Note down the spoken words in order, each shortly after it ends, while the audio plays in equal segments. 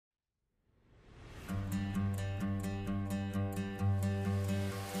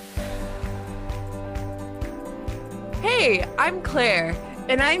Hey, I'm Claire.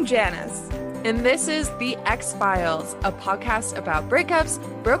 And I'm Janice. And this is The X-Files, a podcast about breakups,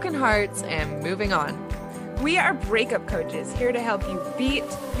 broken hearts, and moving on. We are breakup coaches here to help you beat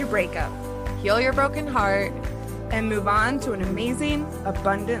your breakup, Heal your broken heart, and move on to an amazing,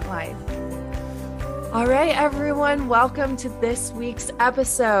 abundant life. All right, everyone, welcome to this week's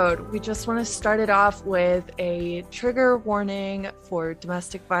episode. We just want to start it off with a trigger warning for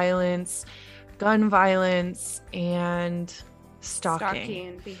domestic violence, gun violence, and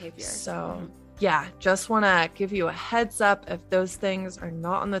stalking behavior. So, yeah, just want to give you a heads up. If those things are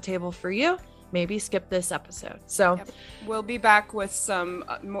not on the table for you, maybe skip this episode. So we'll be back with some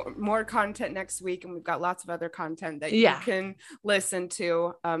more content next week, and we've got lots of other content that you can listen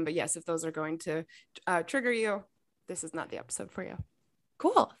to. But yes, if those are going to trigger you, this is not the episode for you.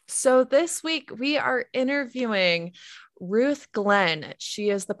 Cool. So this week we are interviewing Ruth Glenn.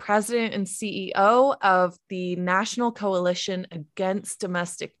 She is the president and CEO of the National Coalition Against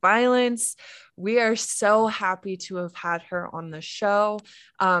Domestic Violence. We are so happy to have had her on the show.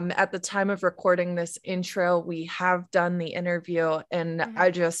 At the time of recording this intro, we have done the interview, and I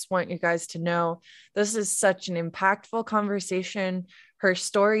just want you guys to know this is such an impactful conversation. Her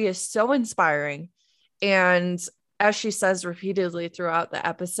story is so inspiring. And as she says repeatedly throughout the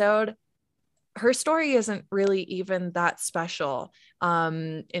episode, her story isn't really even that special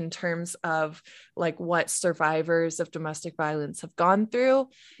in terms of like what survivors of domestic violence have gone through.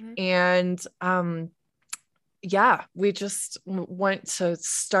 And we just want to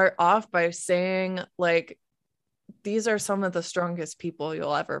start off by saying, like, these are some of the strongest people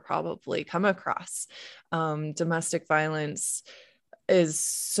you'll ever probably come across. Domestic violence is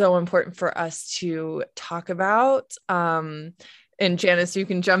so important for us to talk about. And Janice, you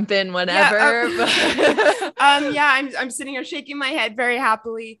can jump in whenever. I'm sitting here shaking my head very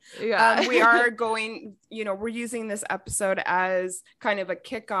happily. We are going, we're using this episode as kind of a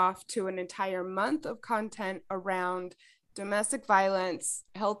kickoff to an entire month of content around domestic violence,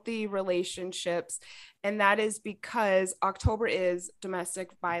 healthy relationships. And that is because October is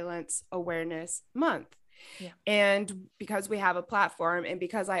Domestic Violence Awareness Month. Yeah. And because we have a platform, and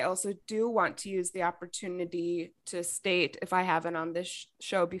because I also do want to use the opportunity to state, if I haven't on this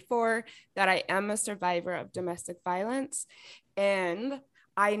show before, that I am a survivor of domestic violence. And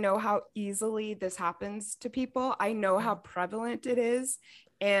I know how easily this happens to people. I know how prevalent it is.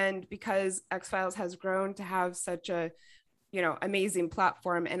 And because X-Files has grown to have such a amazing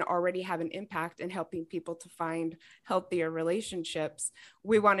platform and already have an impact in helping people to find healthier relationships,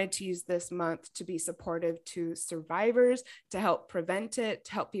 we wanted to use this month to be supportive to survivors, to help prevent it,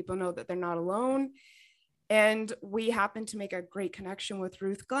 to help people know that they're not alone. And we happened to make a great connection with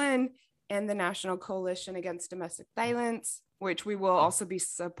Ruth Glenn and the National Coalition Against Domestic Violence, which we will also be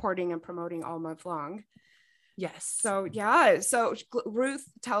supporting and promoting all month long. Yes. So Ruth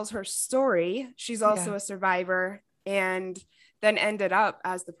tells her story. She's also a survivor, and then ended up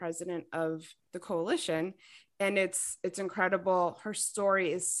as the president of the coalition. And it's incredible. Her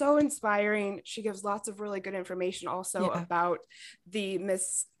story is so inspiring. She gives lots of really good information also about the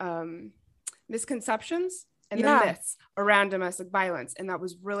misconceptions and the myths around domestic violence. And that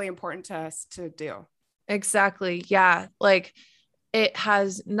was really important to us to do. Exactly. Yeah. Like, it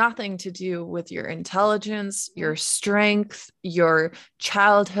has nothing to do with your intelligence, your strength, your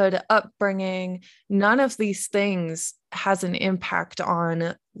childhood upbringing. None of these things has an impact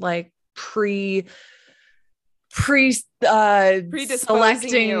on like selecting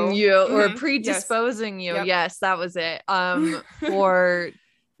you or predisposing you. Yes, that was it. For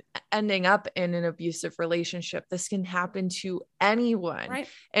ending up in an abusive relationship. This can happen to anyone. Right.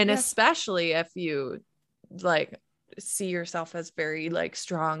 And especially if you like see yourself as very like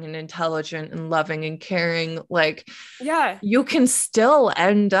strong and intelligent and loving and caring, you can still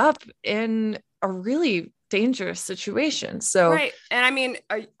end up in a really dangerous situation. So right. And I mean,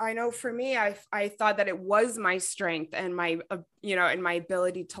 I know for me, I thought that it was my strength and my and my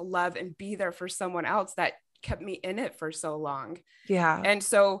ability to love and be there for someone else that kept me in it for so long. Yeah. And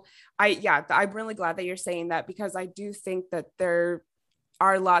so I'm really glad that you're saying that, because I do think that there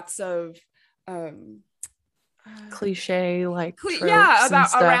are lots of cliche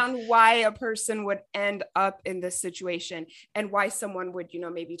around why a person would end up in this situation and why someone would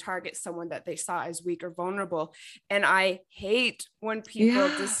maybe target someone that they saw as weak or vulnerable. And I hate when people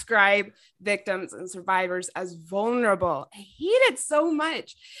describe victims and survivors as vulnerable. I hate it so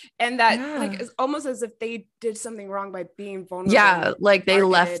much. And that it's almost as if they did something wrong by being vulnerable. Yeah, like they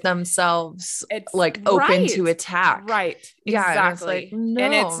left themselves open to attack. Right. Exactly. And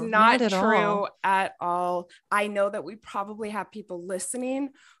it's not true at all. I know that we probably have people listening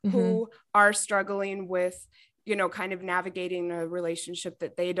who are struggling with kind of navigating a relationship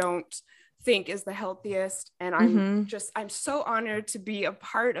that they don't think is the healthiest. And I'm so honored to be a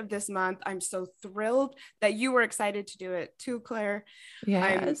part of this month. I'm so thrilled that you were excited to do it too, Claire.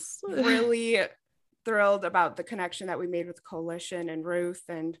 Yes. I'm really thrilled about the connection that we made with the coalition and Ruth,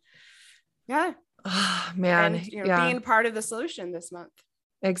 and yeah. Oh, man. And, being part of the solution this month.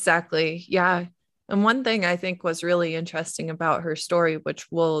 Exactly. Yeah. And one thing I think was really interesting about her story, which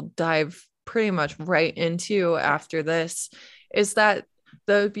we'll dive pretty much right into after this, is that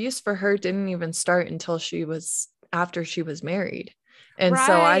the abuse for her didn't even start until after she was married. And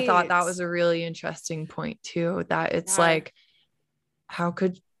so I thought that was a really interesting point too, that it's like, how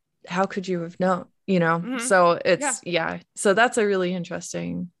could you have known, So it's, so that's a really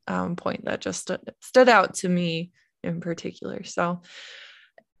interesting point that just stood out to me in particular. So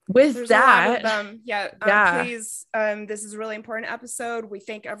there's that, a lot of them. Please, this is a really important episode. We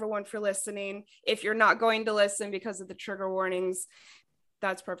thank everyone for listening. If you're not going to listen because of the trigger warnings,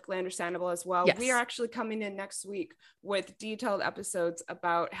 that's perfectly understandable as well. Yes. We are actually coming in next week with detailed episodes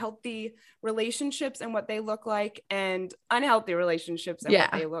about healthy relationships and what they look like, and unhealthy relationships and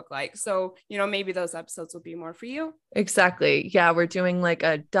what they look like. So, maybe those episodes will be more for you. Exactly. Yeah. We're doing like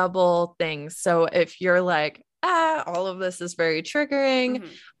a double thing. So if you're like, all of this is very triggering,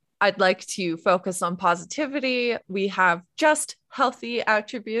 I'd like to focus on positivity, we have just healthy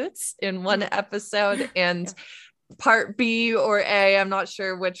attributes in one episode, and part B or A, I'm not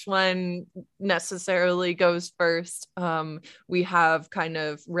sure which one necessarily goes first. We have kind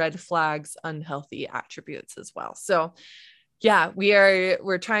of red flags, unhealthy attributes as well. So yeah,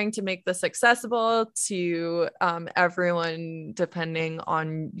 we're trying to make this accessible to everyone, depending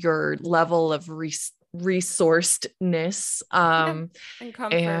on your level of resourcedness and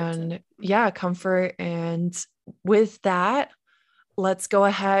comfort. Comfort. And with that, let's go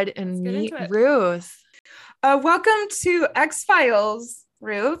ahead and meet Ruth. Welcome to X-Files,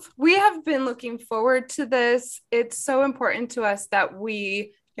 Ruth. We have been looking forward to this. It's so important to us that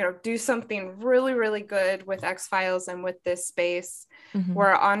we, do something really, really good with X-Files and with this space.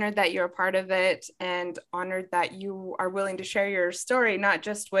 We're honored that you're a part of it, and honored that you are willing to share your story, not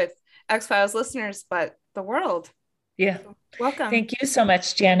just with X-Files listeners, but the world. Yeah. So, welcome. Thank you so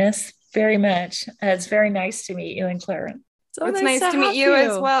much, Janice. Very much. It's very nice to meet you and Clara. So it's nice to meet you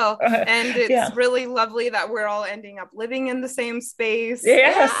as well. And it's really lovely that we're all ending up living in the same space.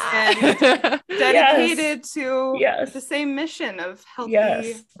 Yes. And dedicated to the same mission of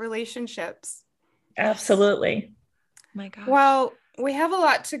healthy relationships. Absolutely. My gosh. Well, we have a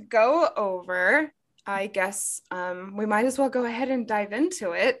lot to go over. I guess we might as well go ahead and dive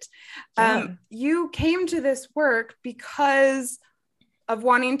into it. You came to this work because of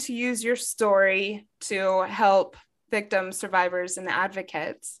wanting to use your story to help victims, survivors, and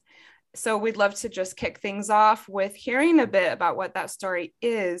advocates. So we'd love to just kick things off with hearing a bit about what that story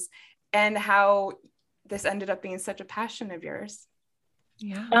is and how this ended up being such a passion of yours.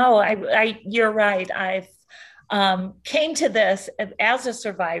 Yeah. Oh, you're right. I've came to this as a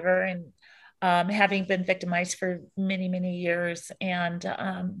survivor, and having been victimized for many, many years. And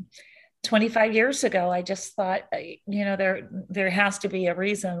 25 years ago, I just thought, there has to be a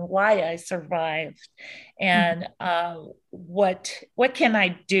reason why I survived, and what can I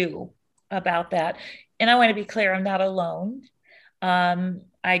do about that? And I want to be clear, I'm not alone.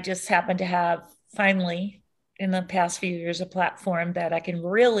 I just happen to have finally, in the past few years, a platform that I can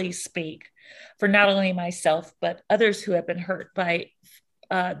really speak for not only myself, but others who have been hurt by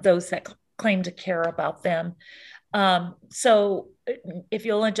those that claim to care about them. So if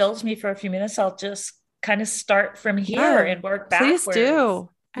you'll indulge me for a few minutes, I'll just kind of start from here and work backwards. Please do.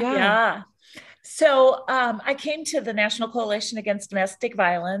 Yeah. So I came to the National Coalition Against Domestic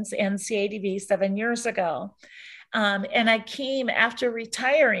Violence, NCADV, 7 years ago. And I came after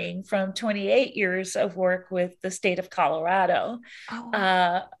retiring from 28 years of work with the state of Colorado.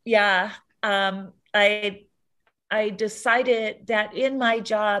 I decided that in my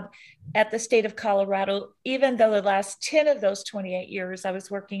job at the state of Colorado, even though the last 10 of those 28 years I was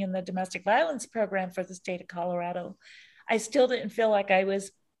working in the domestic violence program for the state of Colorado, I still didn't feel like I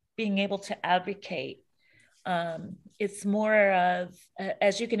was being able to advocate. It's more of,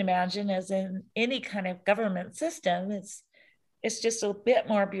 as you can imagine, as in any kind of government system, it's just a bit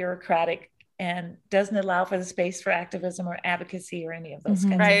more bureaucratic and doesn't allow for the space for activism or advocacy or any of those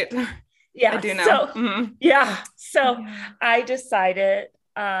kinds of things. Yeah, I do know. So I decided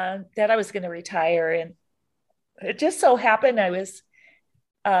that I was going to retire, and it just so happened I was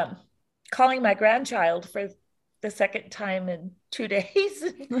calling my grandchild for the second time in 2 days.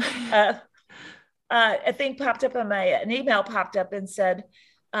 A thing popped up on an email popped up and said,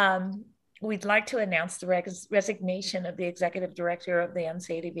 we'd like to announce the resignation of the executive director of the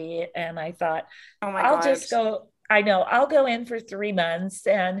NCADV. And I thought, oh my I'll God. just go. I know I'll go in for 3 months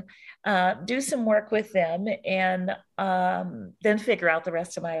and do some work with them, and then figure out the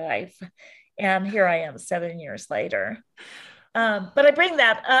rest of my life. And here I am 7 years later. But I bring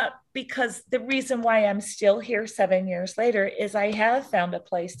that up because the reason why I'm still here 7 years later is I have found a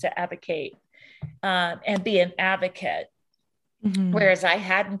place to advocate and be an advocate. Mm-hmm. Whereas I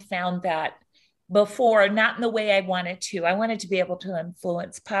hadn't found that before, not in the way I wanted to. I wanted to be able to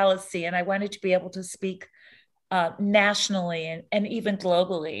influence policy, and I wanted to be able to speak nationally and even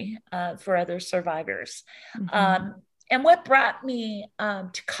globally for other survivors. Mm-hmm. And what brought me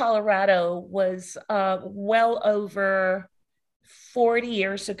to Colorado was well over 40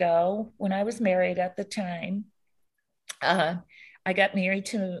 years ago, when I was married at the time. I got married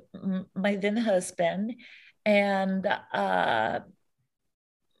to my then husband, and I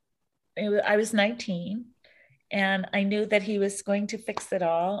was 19, and I knew that he was going to fix it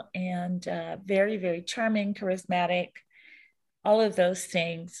all, and very, very charming, charismatic, all of those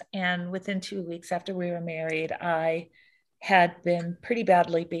things. And within 2 weeks after we were married, I had been pretty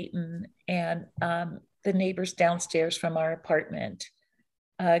badly beaten, and the neighbors downstairs from our apartment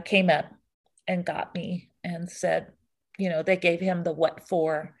came up and got me and said, they gave him the what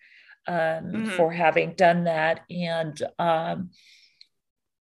for having done that. And, I'm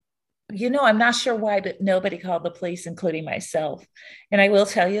not sure why, but nobody called the police, including myself. And I will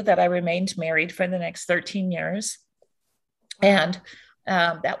tell you that I remained married for the next 13 years. And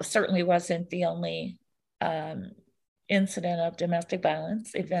that certainly wasn't the only event of domestic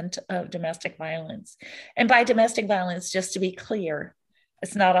violence. And by domestic violence, just to be clear,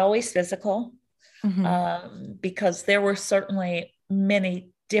 it's not always physical. Mm-hmm. Because there were certainly many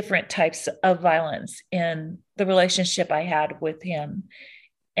different types of violence in the relationship I had with him.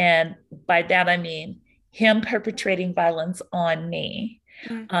 And by that, I mean him perpetrating violence on me.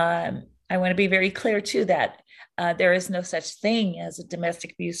 Mm-hmm. I want to be very clear too that there is no such thing as a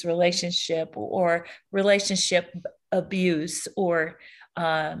domestic abuse relationship or relationship abuse, or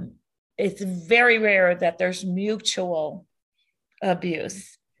it's very rare that there's mutual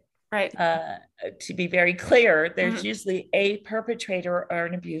abuse. Right. To be very clear, there's mm-hmm. usually a perpetrator or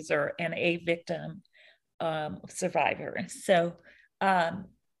an abuser and a victim survivor. So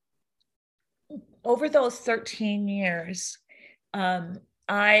over those 13 years,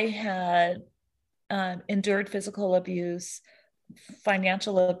 I had endured physical abuse,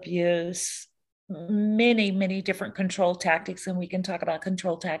 financial abuse, many, many different control tactics, and we can talk about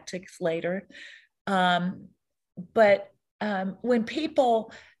control tactics later. But when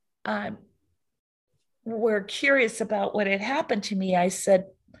people were curious about what had happened to me, I said,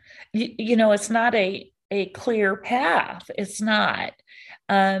 it's not a clear path. It's not.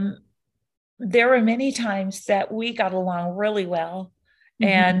 There were many times that we got along really well.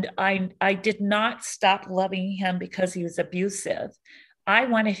 Mm-hmm. And I did not stop loving him because he was abusive. I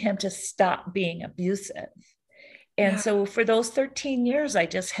wanted him to stop being abusive. And so for those 13 years, I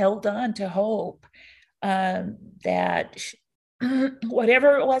just held on to hope that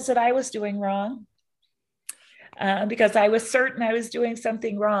whatever it was that I was doing wrong, because I was certain I was doing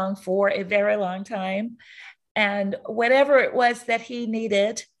something wrong for a very long time, and whatever it was that he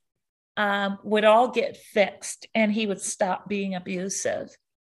needed would all get fixed and he would stop being abusive.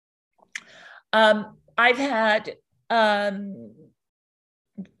 I've had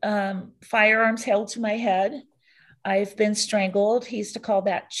firearms held to my head. I've been strangled. He used to call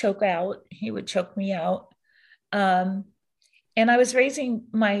that choke out. He would choke me out. And I was raising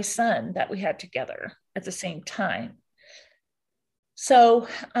my son that we had together at the same time. So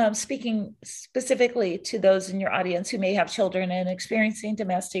speaking specifically to those in your audience who may have children and experiencing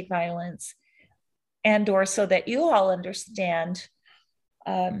domestic violence, and or so that you all understand,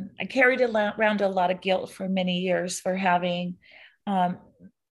 I carried around a lot of guilt for many years for having,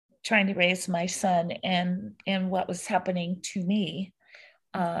 trying to raise my son and what was happening to me.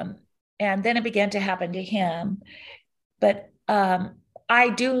 And then it began to happen to him. But I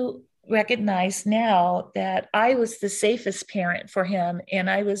do recognize now that I was the safest parent for him, and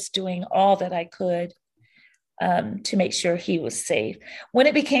I was doing all that I could to make sure he was safe. When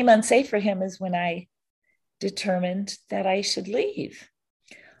it became unsafe for him is when I determined that I should leave.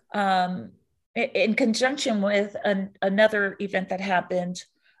 In conjunction with another event that happened,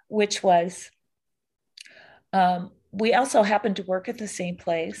 which was we also happened to work at the same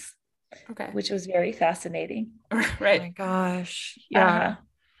place. Okay. Which was very fascinating. Right. Oh my gosh. Yeah.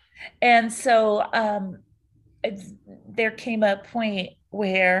 And so there came a point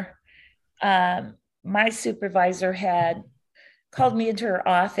where my supervisor had called me into her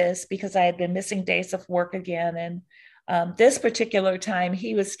office because I had been missing days of work again. And this particular time,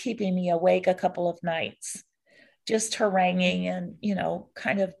 he was keeping me awake a couple of nights, just haranguing and,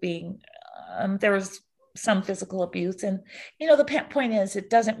 kind of being, there was some physical abuse. And, the point is, it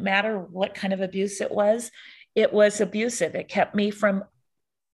doesn't matter what kind of abuse it was abusive. It kept me from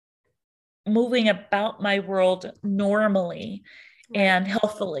moving about my world normally and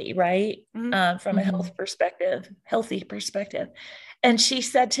healthfully, right? From a healthy perspective. And she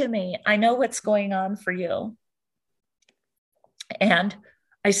said to me, I know what's going on for you. And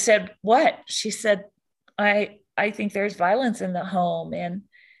I said, what? She said, I think there's violence in the home. And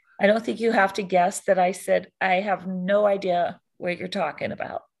I don't think you have to guess that I said, I have no idea what you're talking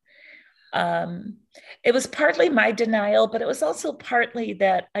about. It was partly my denial, but it was also partly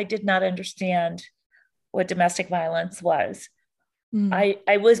that I did not understand what domestic violence was.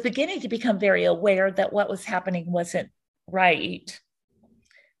 I was beginning to become very aware that what was happening wasn't right.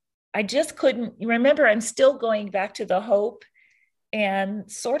 I just couldn't remember. I'm still going back to the hope and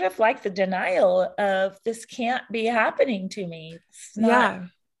sort of like the denial of this can't be happening to me. It's not,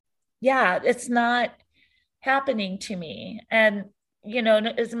 it's not happening to me. And,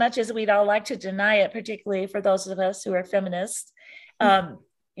 as much as we'd all like to deny it, particularly for those of us who are feminists,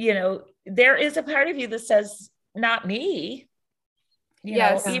 there is a part of you that says, not me.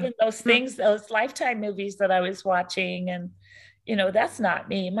 Even those things, those Lifetime movies that I was watching, and, that's not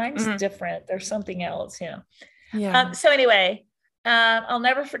me. Mine's different. There's something else, So anyway, I'll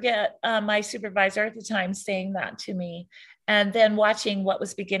never forget my supervisor at the time saying that to me, and then watching what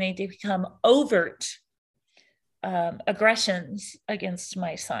was beginning to become overt aggressions against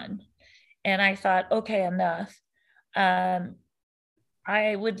my son. And I thought, okay, enough.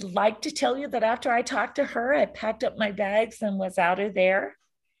 I would like to tell you that after I talked to her, I packed up my bags and was out of there.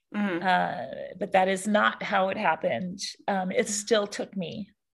 But that is not how it happened. It still took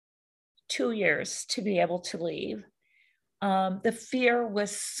me 2 years to be able to leave. The fear was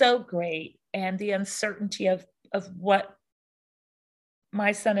so great, and the uncertainty of what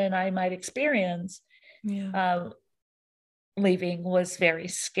my son and I might experience leaving was very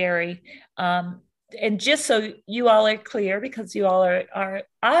scary. And just so you all are clear, because you all are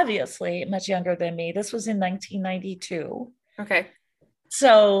obviously much younger than me, this was in 1992. Okay.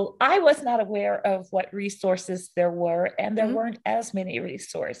 So I was not aware of what resources there were, and there weren't as many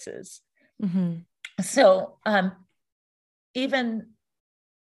resources. So even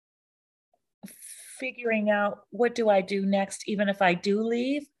figuring out what do I do next, even if I do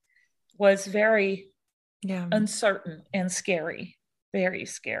leave, was very uncertain and scary, very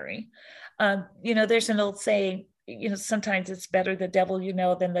scary. There's an old saying, sometimes it's better the devil you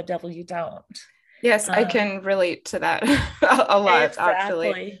know than the devil you don't. Yes, I can relate to that a lot,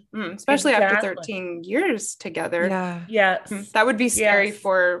 actually. Especially after 13 years together. That would be scary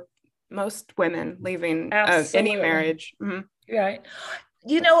for most women leaving any marriage. Right.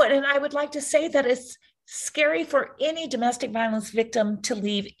 And I would like to say that it's scary for any domestic violence victim to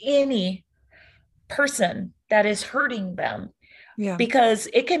leave any person that is hurting them. Because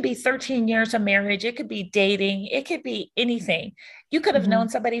it can be 13 years of marriage, it could be dating, it could be anything. You could have known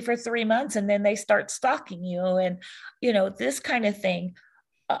somebody for 3 months and then they start stalking you, and this kind of thing.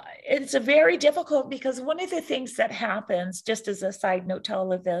 It's a very difficult, because one of the things that happens, just as a side note to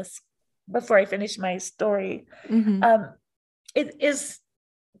all of this, before I finish my story, it is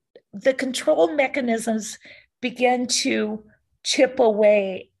the control mechanisms begin to chip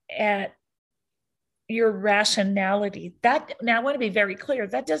away at your rationality. Now I want to be very clear,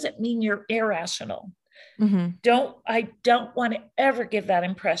 that doesn't mean you're irrational. I don't want to ever give that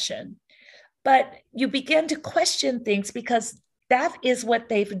impression, but you begin to question things because that is what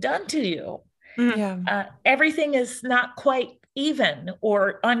they've done to you. Everything is not quite even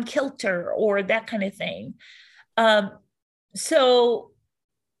or on kilter or that kind of thing. So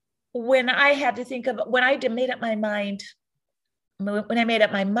when I had to think of, when I made up my mind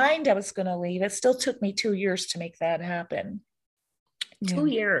I was going to leave, it still took me 2 years to make that happen. 2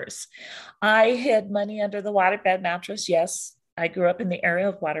 years. I hid money under the waterbed mattress. Yes, I grew up in the area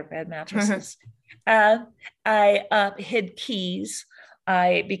of waterbed mattresses. I hid keys.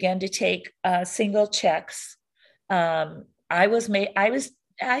 I began to take single checks. I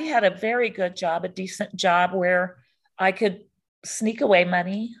had a very good job, a decent job where I could sneak away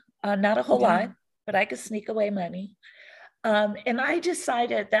money. Not a whole lot, but I could sneak away money. And I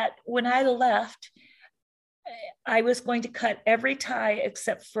decided that when I left, I was going to cut every tie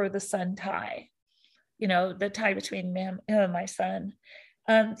except for the son tie, the tie between me and my son.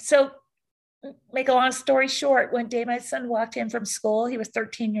 So make a long story short, one day my son walked in from school. He was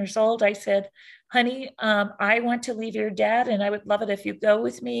 13 years old. I said, honey, I want to leave your dad and I would love it if you go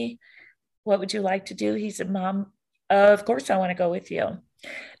with me. What would you like to do? He said, Mom, of course I want to go with you.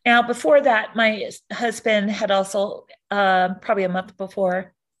 Now, before that, my husband had also, probably a month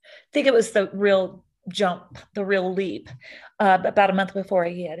before, I think it was the real jump, the real leap. About a month before,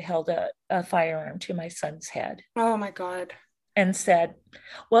 he had held a firearm to my son's head. Oh my God. And said,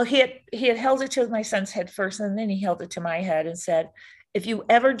 well, he had held it to my son's head first, and then he held it to my head and said, if you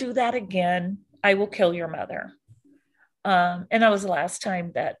ever do that again, I will kill your mother. And that was the last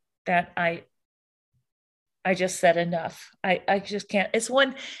time that I just said enough. I just can't. It's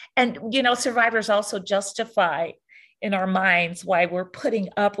one, and survivors also justify in our minds why we're putting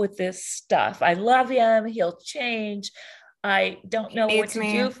up with this stuff. I love him. He'll change. I don't know what to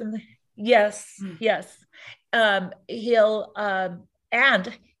do from the, yes. He'll,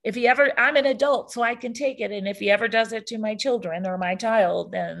 and if he ever, I'm an adult, so I can take it. And if he ever does it to my children or my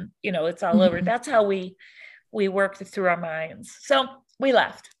child, then, it's all over. That's how we worked through our minds. So we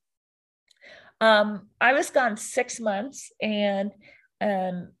left. I was gone 6 months, and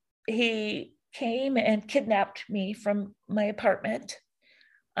he came and kidnapped me from my apartment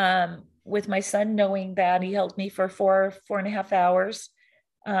with my son, knowing that. He held me for 4.5 hours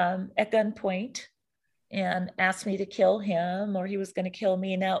at gunpoint and asked me to kill him, or he was going to kill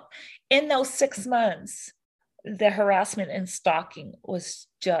me. Now, in those 6 months, the harassment and stalking was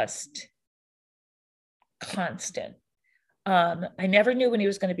just constant. I never knew when he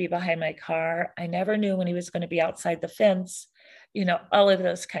was going to be behind my car. I never knew when he was going to be outside the fence, all of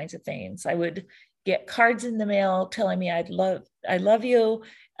those kinds of things. I would get cards in the mail telling me I love you.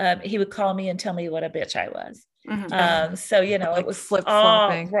 He would call me and tell me what a bitch I was. Mm-hmm. So, it was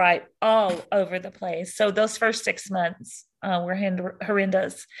flip-flopping, all over the place. So those first 6 months were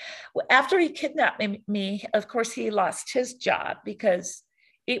horrendous. After he kidnapped me, of course, he lost his job because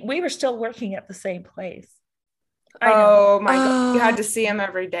we were still working at the same place. Oh my God. You had to see him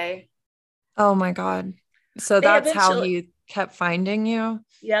every day. Oh my God. So that's how he kept finding you?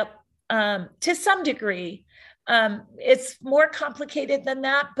 Yep. To some degree. It's more complicated than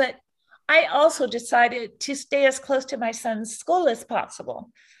that, but I also decided to stay as close to my son's school as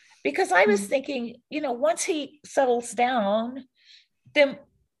possible because I was thinking, once he settles down, then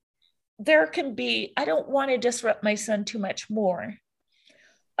there can be, I don't want to disrupt my son too much more.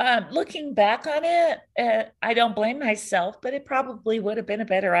 Looking back on it, I don't blame myself, but it probably would have been a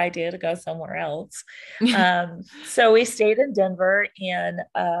better idea to go somewhere else. So we stayed in Denver and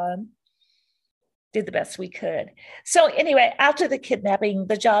did the best we could. So anyway, after the kidnapping,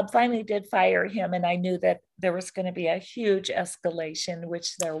 the job finally did fire him. And I knew that there was going to be a huge escalation,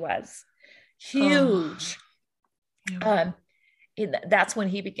 which there was. Huge. Oh. That's when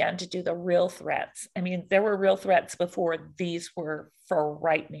he began to do the real threats. I mean, there were real threats before these were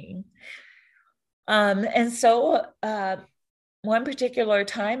frightening. And so one particular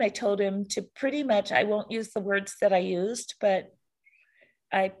time I told him to pretty much, I won't use the words that I used, but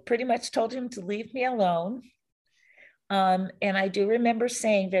I pretty much told him to leave me alone. And I do remember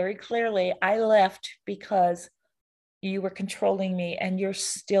saying very clearly, I left because you were controlling me and you're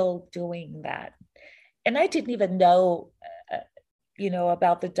still doing that. And I didn't even know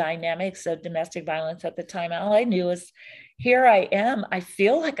about the dynamics of domestic violence at the time. All I knew is here I am. I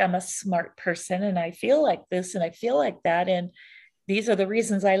feel like I'm a smart person and I feel like this and I feel like that. And these are the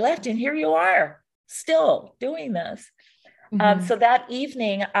reasons I left. And here you are still doing this. Mm-hmm. So that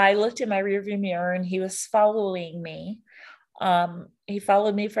evening I looked in my rearview mirror and he was following me. He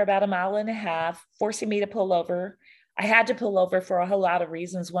followed me for about 1.5 miles, forcing me to pull over. I had to pull over for a whole lot of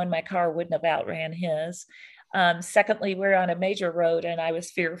reasons. One, my car wouldn't have outran his. Secondly, we're on a major road and I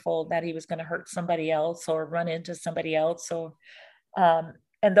was fearful that he was going to hurt somebody else or run into somebody else. Or,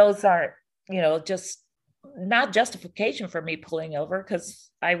 and those aren't, just not justification for me pulling over,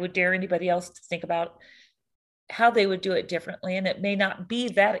 because I would dare anybody else to think about how they would do it differently. And it may not be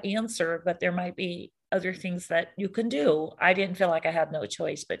that answer, but there might be other things that you can do. I didn't feel like I had no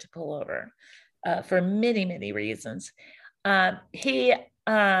choice but to pull over for many, many reasons. He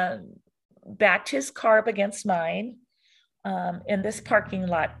backed his car up against mine in this parking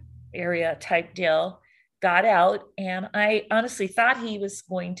lot area type deal, got out, and I honestly thought he was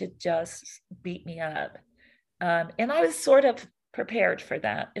going to just beat me up. And I was sort of prepared for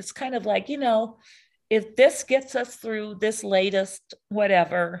that. It's kind of like, if this gets us through this latest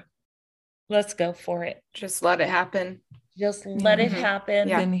whatever, let's go for it. Just let it happen. Just let it happen.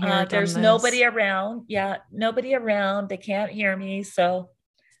 Yeah. There's nobody around. Yeah, nobody around. They can't hear me. So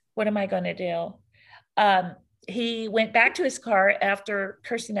what am I going to do? he went back to his car after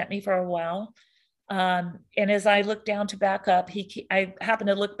cursing at me for a while. And as I looked down to back up, I happened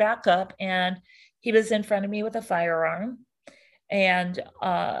to look back up, and he was in front of me with a firearm, and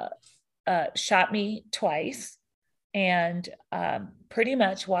shot me twice, and pretty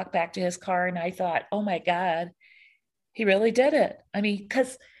much walked back to his car. And I thought, oh my God, he really did it. I mean,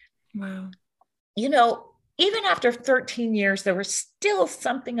 because, wow, even after 13 years, there was still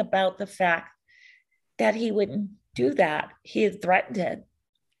something about the fact that he wouldn't do that. He had threatened it,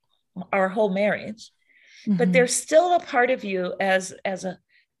 our whole marriage. Mm-hmm. But there's still a part of you as a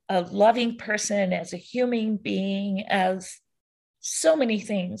loving person, as a human being, as so many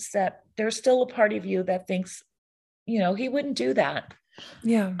things, that there's still a part of you that thinks, he wouldn't do that.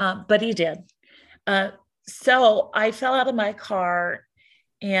 Yeah. But he did. So I fell out of my car,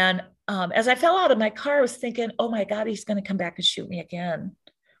 and as I fell out of my car, I was thinking, oh my God, he's going to come back and shoot me again,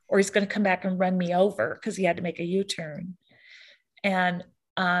 or he's going to come back and run me over, because he had to make a U-turn. And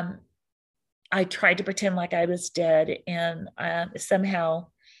I tried to pretend like I was dead, and somehow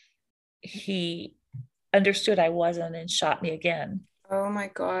he understood I wasn't and shot me again. Oh my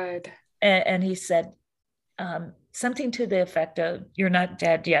God. And he said something to the effect of, "You're not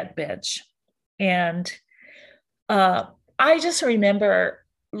dead yet, bitch." And I just remember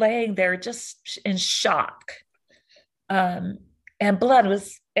laying there just in shock. And blood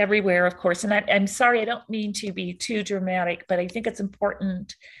was everywhere, of course. And I'm sorry, I don't mean to be too dramatic, but I think it's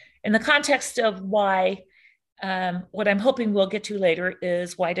important in the context of why, what I'm hoping we'll get to later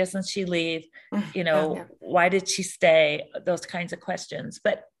is, why doesn't she leave? Why did she stay? Those kinds of questions.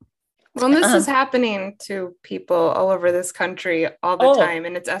 But well, this is happening to people all over this country all the time,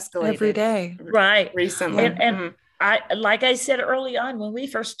 and it's escalated every day, right? Recently, and I, like I said early on when we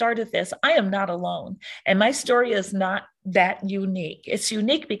first started this, I am not alone, and my story is not that unique. It's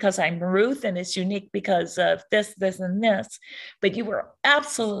unique because I'm Ruth, and it's unique because of this, and this. But you were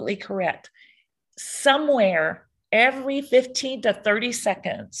absolutely correct. Somewhere every 15 to 30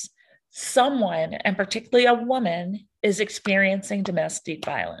 seconds, someone, and particularly a woman, is experiencing domestic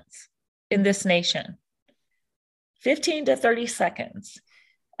violence in this nation. 15 to 30 seconds.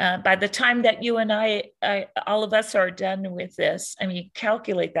 By the time that you and I, all of us are done with this, I mean,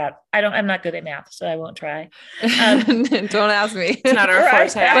 calculate that. I'm not good at math, so I won't try. Don't ask me. It's not our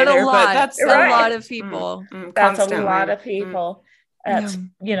forte, but either, a lot. But that's a lot of people. That's a lot of people. That's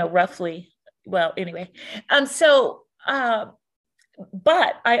roughly. Well, anyway.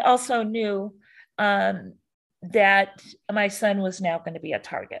 But I also knew that my son was now going to be a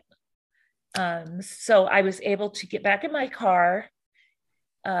target. So I was able to get back in my car,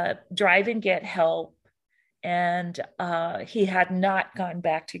 drive and get help. And he had not gone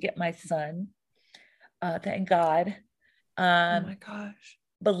back to get my son. Thank God. Oh my gosh.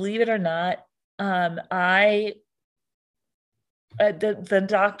 Believe it or not, the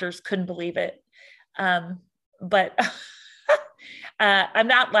doctors couldn't believe it. But I'm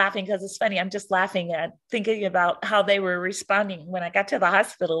not laughing because it's funny. I'm just laughing at thinking about how they were responding when I got to the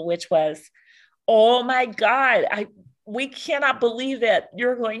hospital, which was, oh my God, we cannot believe it.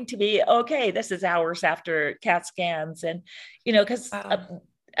 You're going to be okay. This is hours after CAT scans. And, because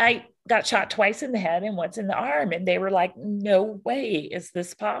I got shot twice in the head and once in the arm. And they were like, no way is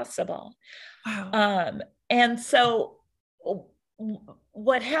this possible. Wow. And so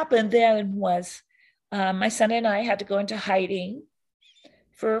what happened then was my son and I had to go into hiding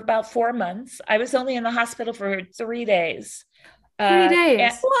for about 4 months. I was only in the hospital for 3 days. 3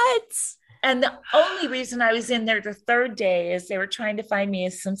 days? What? And the only reason I was in there the third day is they were trying to find me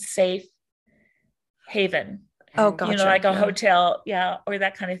some safe haven. Oh, gotcha. Like a hotel, or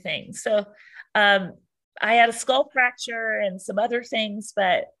that kind of thing. So I had a skull fracture and some other things,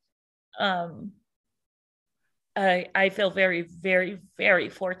 but I feel very, very, very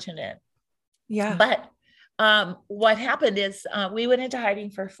fortunate. Yeah. But what happened is we went into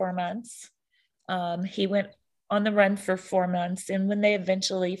hiding for 4 months. He went on the run for 4 months. And when they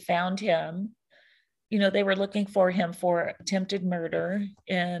eventually found him, they were looking for him for attempted murder.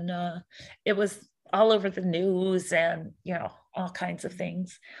 And it was all over the news and, all kinds of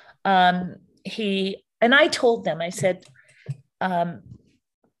things. And I told them, I said,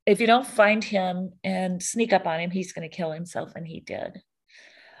 if you don't find him and sneak up on him, he's going to kill himself. And he did.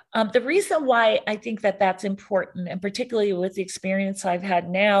 The reason why I think that that's important, and particularly with the experience I've had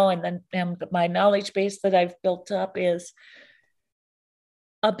now and my knowledge base that I've built up, is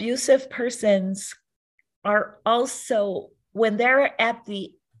abusive persons are also, when they're at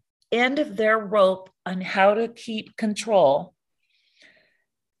the end of their rope on how to keep control,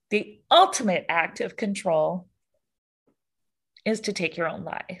 the ultimate act of control is to take your own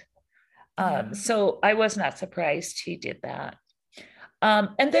life. So I was not surprised he did that.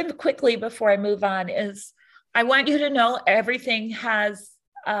 And then quickly before I move on is I want you to know everything has,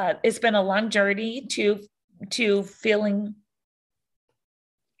 it's been a long journey to feeling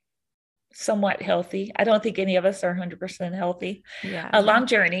somewhat healthy. I don't think any of us are 100% healthy. Yeah. A long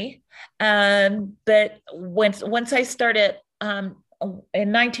journey. But once I started in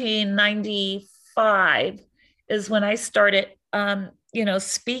 1995 is when I started,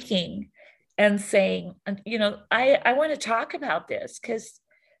 speaking and saying, I want to talk about this because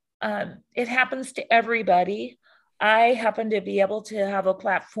it happens to everybody. I happen to be able to have a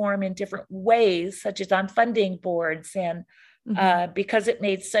platform in different ways, such as on funding boards. And because it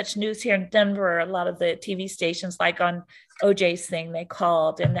made such news here in Denver, a lot of the TV stations, like on OJ's thing, they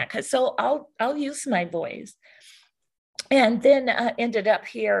called and that. So I'll use my voice. And then ended up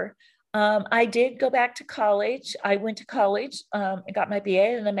here. I did go back to college. I went to college. I got my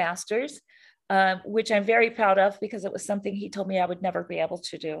BA and a master's, which I'm very proud of because it was something he told me I would never be able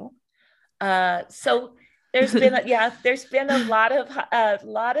to do. So there's been a lot of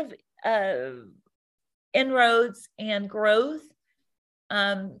inroads and growth.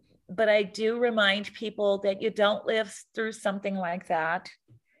 But I do remind people that you don't live through something like that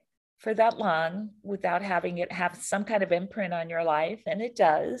for that long without having it have some kind of imprint on your life. And it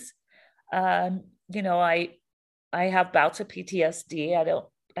does. I have bouts of PTSD.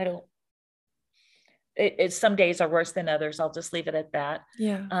 Some days are worse than others. I'll just leave it at that.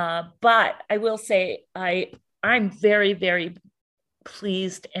 Yeah. But I will say, I'm very, very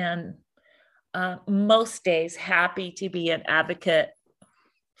pleased and most days happy to be an advocate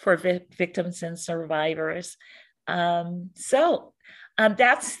for victims and survivors. So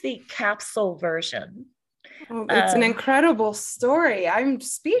that's the capsule version. Oh, it's an incredible story. I'm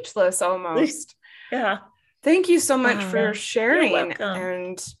speechless almost. Yeah. Thank you so much for sharing. You're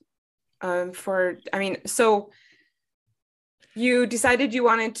welcome. And so you decided you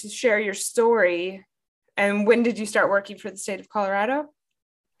wanted to share your story. And when did you start working for the state of Colorado?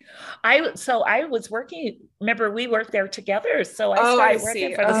 I was working, remember we worked there together. So I started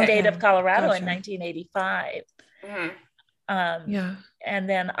working for the state of Colorado in 1985. Yeah. And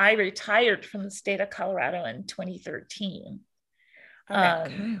then I retired from the state of Colorado in 2013.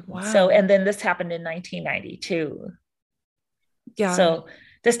 Okay. Wow. So, and then this happened in 1992. Yeah. So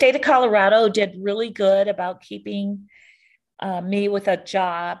the state of Colorado did really good about keeping me with a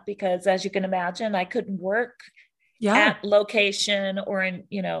job because, as you can imagine, I couldn't work at location or in,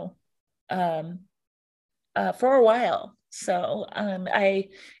 for a while. So I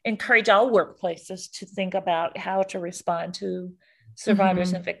encourage all workplaces to think about how to respond to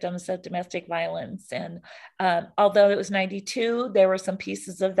survivors and victims of domestic violence. And although it was 92, there were some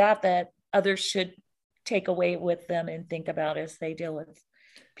pieces of that others should take away with them and think about as they deal with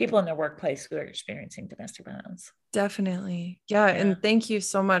people in their workplace who are experiencing domestic violence. Definitely. Yeah. And thank you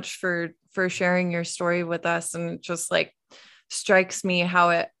so much for sharing your story with us. And it just strikes me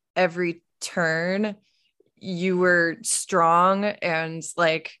how at every turn you were strong and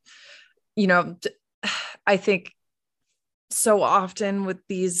I think so often with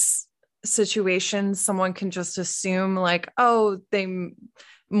these situations, someone can just assume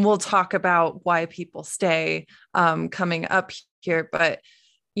we'll talk about why people stay coming up here, but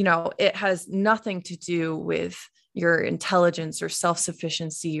it has nothing to do with your intelligence or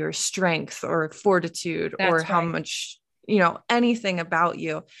self-sufficiency or strength or fortitude. That's or how much, anything about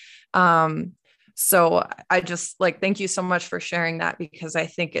you. So I just thank you so much for sharing that because I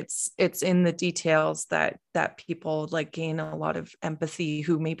think it's in the details that people gain a lot of empathy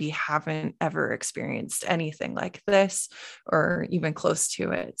who maybe haven't ever experienced anything like this or even close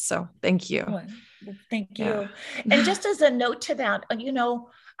to it. So thank you. Well, thank you. Yeah. And just as a note to that,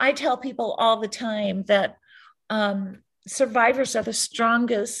 I tell people all the time that survivors are the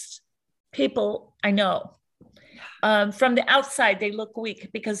strongest people I know. From the outside, they look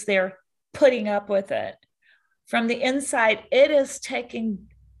weak because they're putting up with it. From the inside, it is taking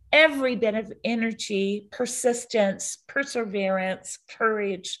every bit of energy, persistence, perseverance,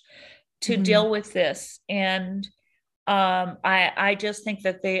 courage to deal with this. And I just think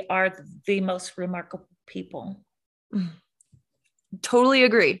that they are the most remarkable people. Totally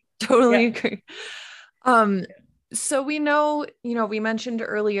agree. Agree. So we know, we mentioned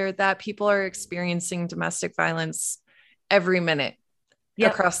earlier that people are experiencing domestic violence every minute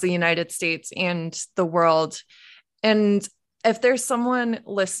across the United States and the world. And if there's someone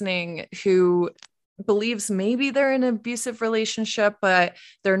listening who believes maybe they're in an abusive relationship, but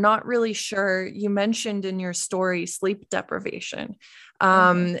they're not really sure, you mentioned in your story, sleep deprivation.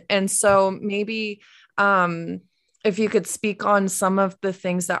 And so maybe if you could speak on some of the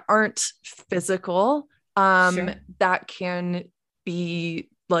things that aren't physical, Sure. that can be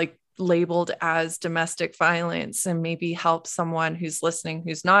like labeled as domestic violence, and maybe help someone who's listening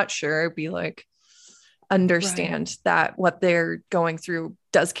who's not sure be like, understand Right. that what they're going through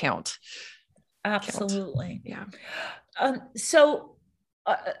does count. Absolutely. Yeah. So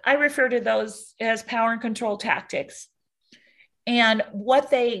I refer to those as power and control tactics. And what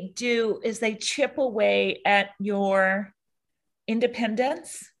they do is they chip away at your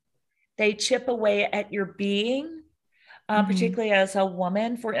independence. They chip away at your being, particularly as a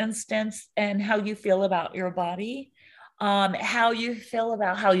woman, for instance, and how you feel about your body, how you feel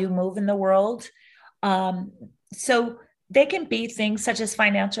about how you move in the world. So they can be things such as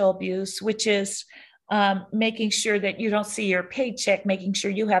financial abuse, which is making sure that you don't see your paycheck, making sure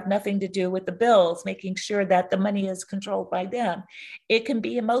you have nothing to do with the bills, making sure that the money is controlled by them. It can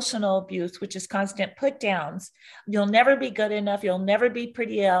be emotional abuse, which is constant put downs. You'll never be good enough. You'll never be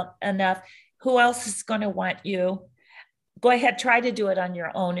pretty enough. Who else is going to want you? Go ahead, try to do it on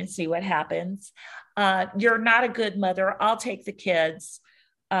your own and see what happens. You're not a good mother. I'll take the kids.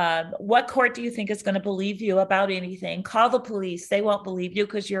 What court do you think is going to believe you about anything? Call the police. They won't believe you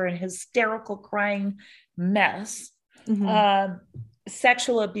because you're a hysterical, crying mess.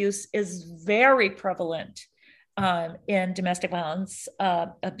 Sexual abuse is very prevalent in domestic violence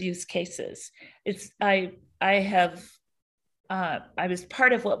abuse cases. I was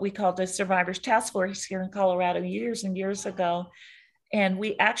part of what we called the Survivors Task Force here in Colorado years and years ago. And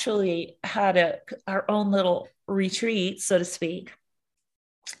we actually had our own little retreat, so to speak.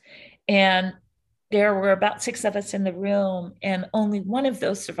 And there were about 6 of us in the room, and only one of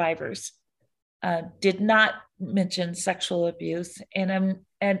those survivors did not mention sexual abuse. And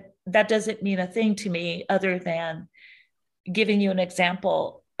that doesn't mean a thing to me other than giving you an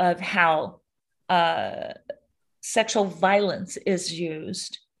example of how sexual violence is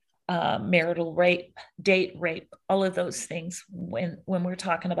used, marital rape, date rape, all of those things when we're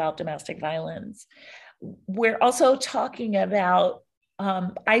talking about domestic violence. We're also talking about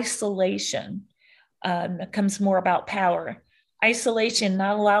isolation. It comes more about power. Isolation,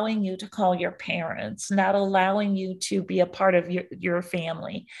 not allowing you to call your parents, not allowing you to be a part of your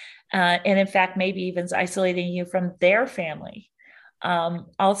family. And in fact, maybe even isolating you from their family.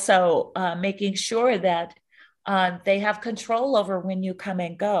 Also, making sure that they have control over when you come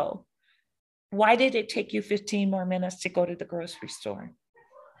and go. Why did it take you 15 more minutes to go to the grocery store?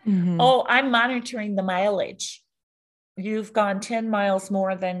 Oh, I'm monitoring the mileage. You've gone 10 miles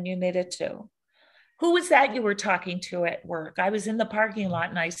more than you needed to. Who was that you were talking to at work? I was in the parking lot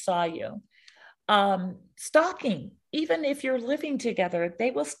and I saw you. Stalking, even if you're living together,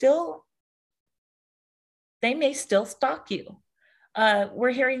 they may still stalk you.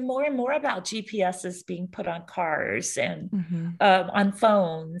 We're hearing more and more about GPSs being put on cars and on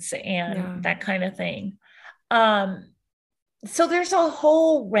phones and that kind of thing. So there's a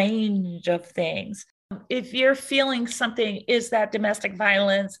whole range of things. If you're feeling something, is that domestic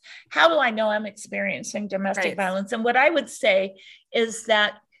violence? How do I know I'm experiencing domestic violence? And what I would say is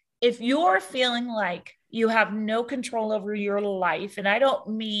that if you're feeling like you have no control over your life, and I don't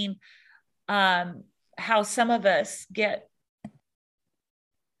mean how some of us get,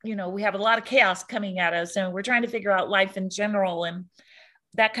 we have a lot of chaos coming at us and we're trying to figure out life in general and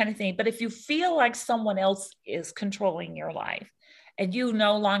that kind of thing. But if you feel like someone else is controlling your life, and you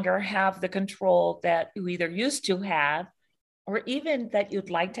no longer have the control that you either used to have or even that you'd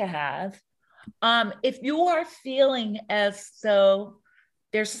like to have, if you are feeling as though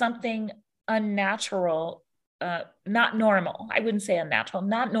there's something unnatural, not normal, I wouldn't say unnatural,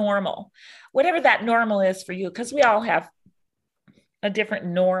 not normal, whatever that normal is for you, because we all have a different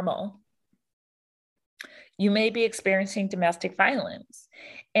normal, you may be experiencing domestic violence.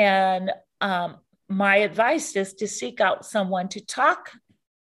 And my advice is to seek out someone to talk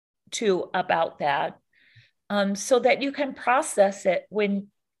to about that, so that you can process it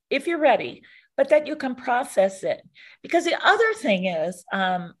if you're ready, but that you can process it. Because the other thing is,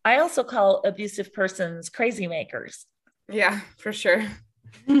 I also call abusive persons crazy makers. Yeah, for sure.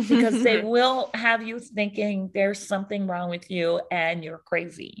 Because they will have you thinking there's something wrong with you and you're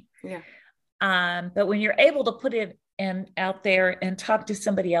crazy. Yeah. But when you're able to put it out there and talk to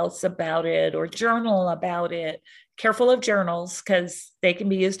somebody else about it or journal about it, careful of journals because they can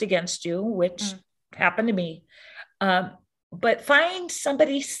be used against you, which happened to me. But find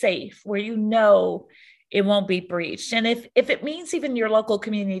somebody safe where it won't be breached. And if it means even your local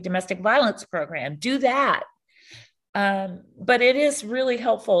community domestic violence program, do that. But it is really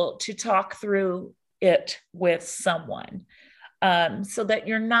helpful to talk through it with someone, so that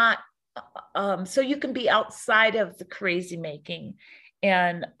you're not so you can be outside of the crazy making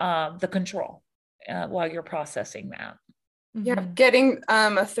and the control while you're processing that. Yeah, getting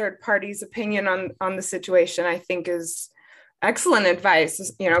a third party's opinion on the situation, I think, is excellent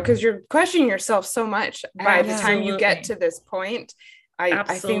advice, because you're questioning yourself so much by the time you get to this point. I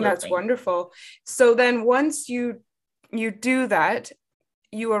think that's wonderful. So then once you do that,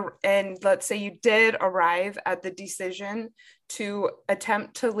 and let's say you did arrive at the decision to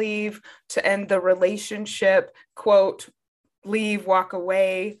attempt to leave, to end the relationship, quote, leave, walk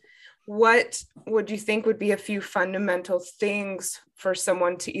away, what would you think would be a few fundamental things for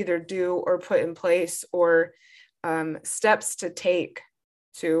someone to either do or put in place, or steps to take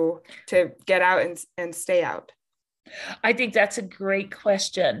to get out and stay out? I think that's a great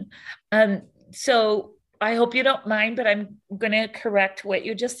question. So I hope you don't mind, but I'm going to correct what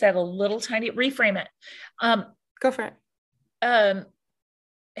you just said a little tiny, reframe it. Go for it.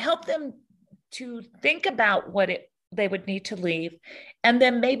 Help them to think about they would need to leave, and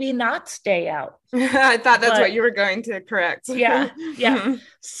then maybe not stay out. I thought that's what you were going to correct. Yeah.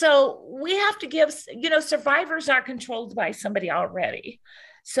 So we have to give, survivors are controlled by somebody already.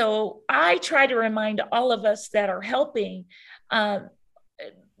 So I try to remind all of us that are helping,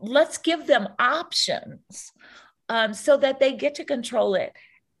 let's give them options so that they get to control it.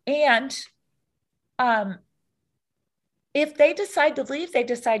 And if they decide to leave, they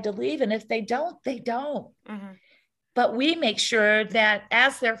decide to leave. And if they don't, they don't. Mm-hmm. But we make sure that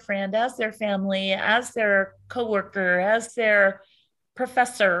as their friend, as their family, as their coworker, as their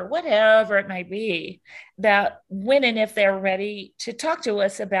professor, whatever it might be, that when and if they're ready to talk to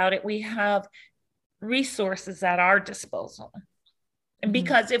us about it, we have resources at our disposal. And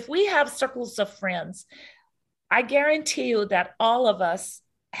because if we have circles of friends, I guarantee you that all of us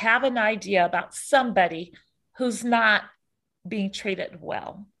have an idea about somebody who's not being treated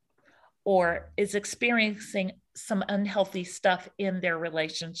well or is experiencing some unhealthy stuff in their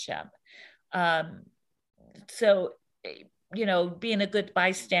relationship. So, being a good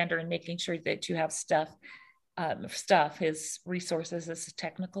bystander and making sure that you have stuff is resources is a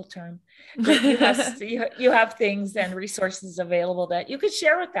technical term. You have things and resources available that you could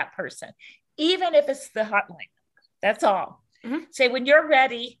share with that person, even if it's the hotline. That's all. Mm-hmm. Say, when you're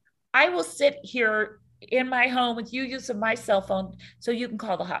ready, I will sit here in my home with you using my cell phone so you can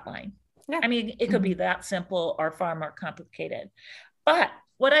call the hotline. Yeah. I mean, it could be that simple or far more complicated. But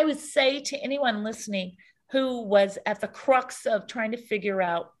what I would say to anyone listening who was at the crux of trying to figure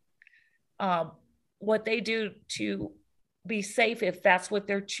out what they do to be safe, if that's what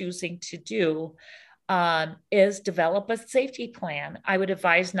they're choosing to do, is develop a safety plan. I would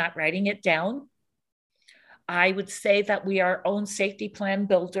advise not writing it down. I would say that we are our own safety plan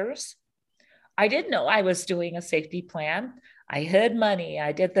builders. I didn't know I was doing a safety plan. I hid money.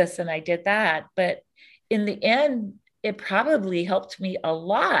 I did this and I did that. But in the end, it probably helped me a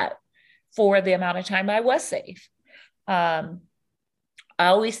lot for the amount of time I was safe. I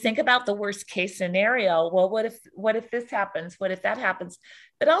always think about the worst case scenario. Well, what if this happens? What if that happens?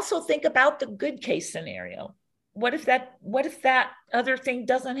 But also think about the good case scenario. What if that other thing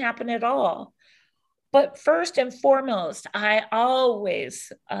doesn't happen at all? But first and foremost, I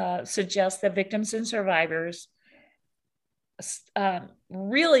always suggest that victims and survivors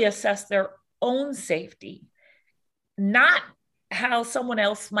really assess their own safety, not how someone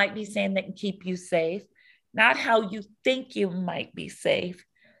else might be saying that can keep you safe, not how you think you might be safe.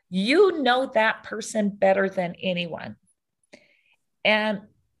 You know that person better than anyone. And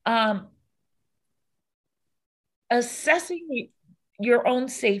assessing your own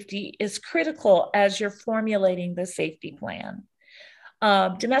safety is critical as you're formulating the safety plan.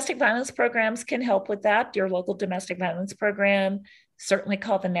 Domestic violence programs can help with that. Your local domestic violence program, certainly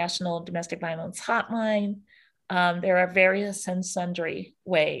call the National Domestic Violence Hotline. There are various and sundry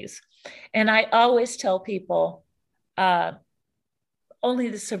ways. And I always tell people, only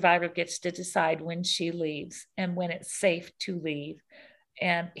the survivor gets to decide when she leaves and when it's safe to leave.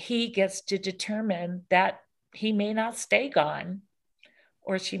 And he gets to determine that he may not stay gone,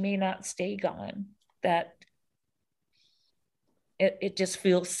 or she may not stay gone, that it just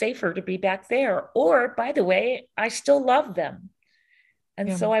feels safer to be back there. Or, by the way, I still love them.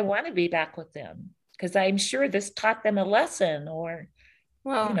 And so I want to be back with them because I'm sure this taught them a lesson. Or,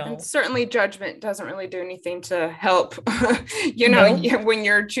 and certainly judgment doesn't really do anything to help, when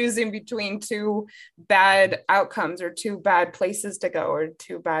you're choosing between two bad outcomes or two bad places to go or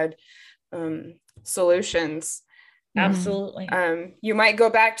two bad solutions. Absolutely. You might go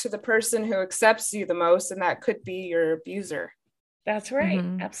back to the person who accepts you the most, and that could be your abuser. That's right.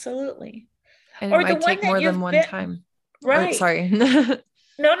 Mm-hmm. Absolutely. And or it might take more than one time. Right. Sorry.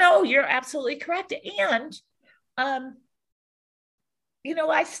 No, you're absolutely correct. And, I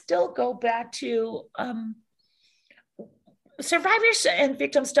still go back to, survivors and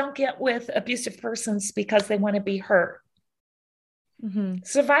victims don't get with abusive persons because they want to be hurt. Mm-hmm.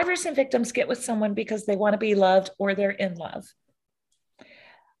 Survivors and victims get with someone because they want to be loved or they're in love.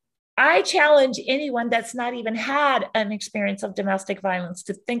 I challenge anyone that's not even had an experience of domestic violence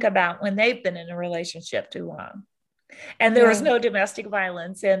to think about when they've been in a relationship too long. And there was no domestic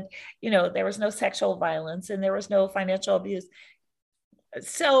violence, and, there was no sexual violence, and there was no financial abuse.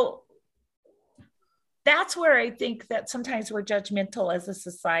 So that's where I think that sometimes we're judgmental as a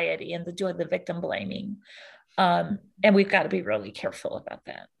society and doing the victim blaming. And we've got to be really careful about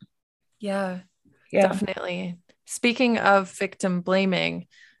that. Yeah, definitely. Speaking of victim blaming,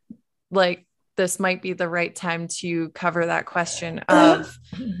 like, this might be the right time to cover that question of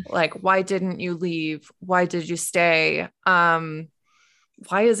like, why didn't you leave? Why did you stay?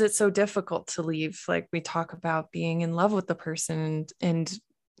 Why is it so difficult to leave? Like, we talk about being in love with the person and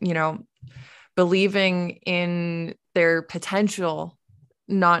believing in their potential,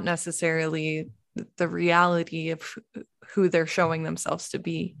 not necessarily the reality of who they're showing themselves to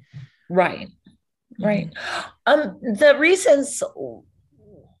be. Right. The reasons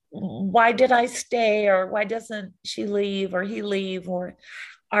why did I stay, or why doesn't she leave or he leave, or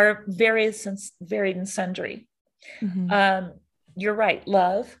are various and varied and sundry. Mm-hmm. You're right.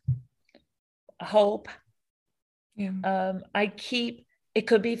 Love, hope. Yeah. It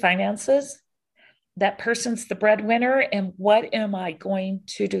could be finances. That person's the breadwinner, and what am I going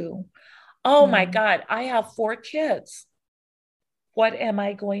to do? Oh my God, I have 4 kids. What am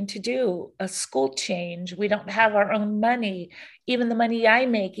I going to do? A school change. We don't have our own money. Even the money I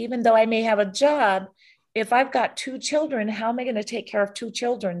make, even though I may have a job, if I've got 2 children, how am I going to take care of 2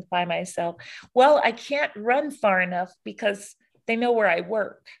 children by myself? Well, I can't run far enough because they know where I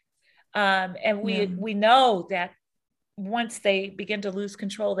work. And we know that once they begin to lose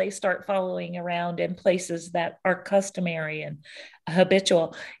control, they start following around in places that are customary and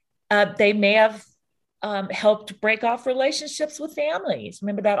habitual. They may have helped break off relationships with families.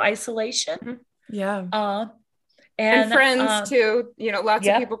 Remember that isolation? Yeah. And friends too. Lots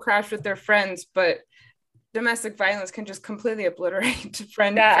of people crash with their friends, but domestic violence can just completely obliterate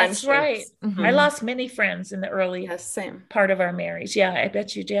friendships. That's right. Mm-hmm. I lost many friends in the early part of our marriage. Yeah, I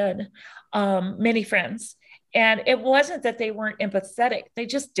bet you did. Many friends. And it wasn't that they weren't empathetic. They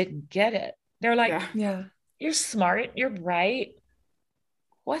just didn't get it. They're like, you're smart. You're right.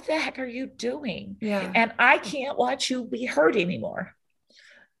 What the heck are you doing? Yeah. And I can't watch you be hurt anymore.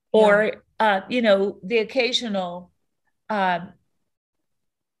 Or, the occasional,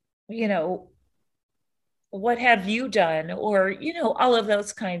 what have you done? Or, all of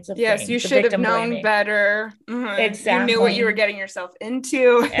those kinds of things. Yes, you should have known better. Mm-hmm. Exactly. You knew what you were getting yourself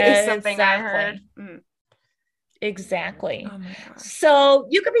into. Is something I heard. Mm. Exactly. Oh my gosh. So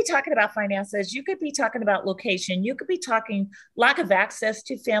you could be talking about finances. You could be talking about location. You could be talking lack of access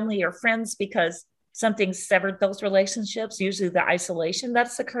to family or friends because something severed those relationships, usually the isolation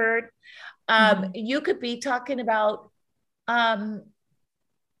that's occurred. You could be talking about,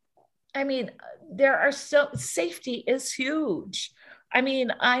 safety is huge.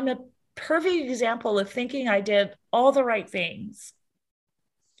 I'm a perfect example of thinking I did all the right things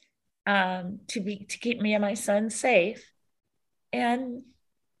to keep me and my son safe. And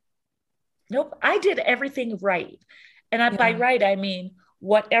nope, I did everything right. And by right, I mean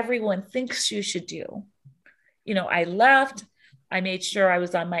what everyone thinks you should do. I left. I made sure I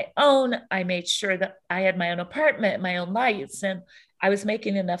was on my own. I made sure that I had my own apartment, my own lights, and I was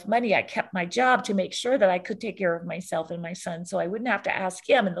making enough money. I kept my job to make sure that I could take care of myself and my son, so I wouldn't have to ask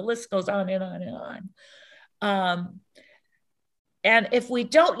him. And the list goes on and on and on. And if we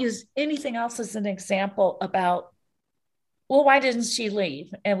don't use anything else as an example about, well, why didn't she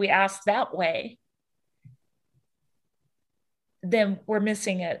leave? And we ask that way, then we're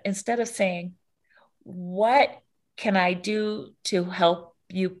missing it. Instead of saying, what can I do to help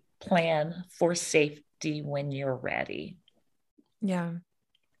you plan for safety when you're ready? Yeah.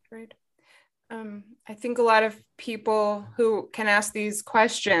 Great. I think a lot of people who can ask these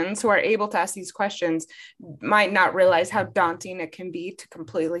questions, who are able to ask these questions, might not realize how daunting it can be to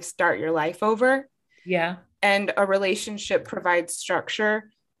completely start your life over. Yeah. And a relationship provides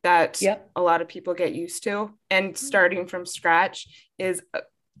structure that a lot of people get used to. And starting from scratch is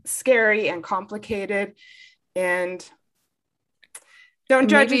scary and complicated. And don't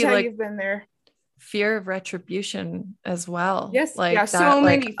judge until you've been there. Fear of retribution as well. Yes. Like that, so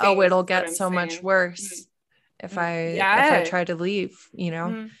many things, it'll get so much worse if I try to leave,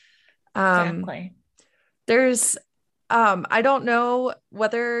 Exactly. There's I don't know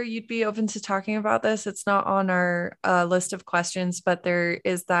whether you'd be open to talking about this. It's not on our list of questions, but there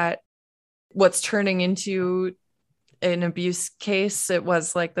is that what's turning into an abuse case. It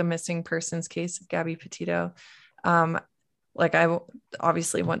was like the missing persons case of Gabby Petito. Like I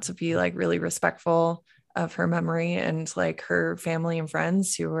obviously want to be like really respectful of her memory and like her family and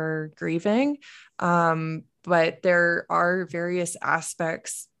friends who are grieving. But there are various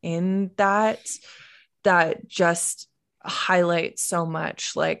aspects in that just highlight so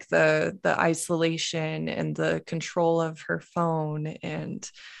much, like the isolation and the control of her phone and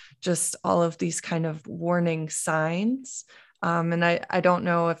just all of these kind of warning signs. And I don't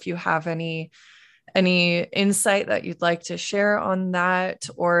know if you have any insight that you'd like to share on that,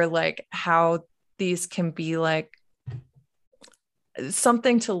 or like how these can be like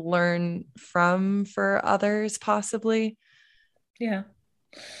something to learn from for others possibly. Yeah.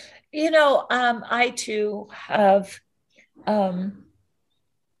 I too have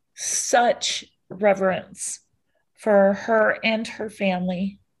such reverence for her and her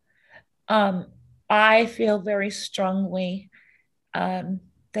family. I feel very strongly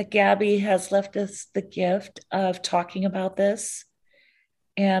that Gabby has left us the gift of talking about this.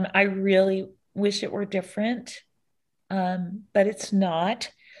 And I really wish it were different, but it's not.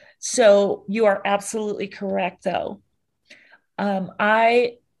 So you are absolutely correct, though.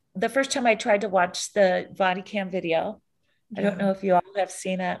 The first time I tried to watch the body cam video, I don't know if you all have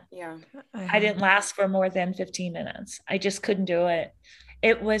seen it. Yeah. I didn't last for more than 15 minutes. I just couldn't do it.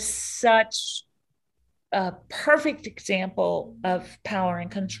 It was such a perfect example of power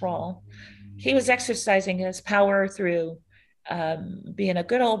and control. He was exercising his power through being a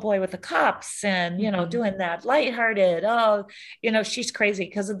good old boy with the cops and, doing that lighthearted, she's crazy.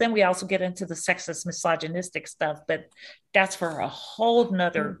 Because then we also get into the sexist, misogynistic stuff, but that's for a whole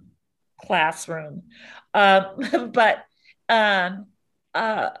nother classroom. But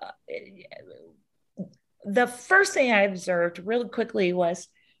the first thing I observed really quickly was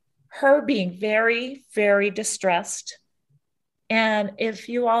her being very, very distressed. And if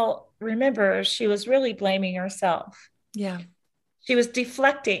you all remember, she was really blaming herself. Yeah. She was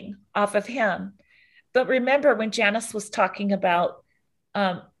deflecting off of him. But remember when Janice was talking about,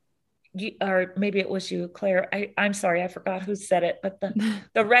 or maybe it was you, Claire, I'm sorry, I forgot who said it, but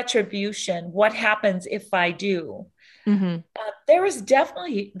the retribution, what happens if I do? Mm-hmm. There was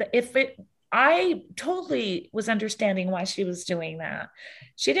definitely, I totally was understanding why she was doing that.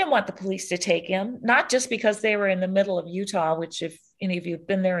 She didn't want the police to take him, not just because they were in the middle of Utah, which if any of you have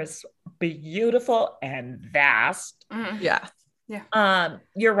been there is beautiful and vast. Mm-hmm. Yeah. Yeah.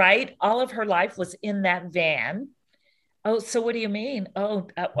 You're right. All of her life was in that van. Oh, so what do you mean? Oh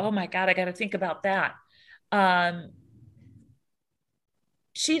my God, I got to think about that.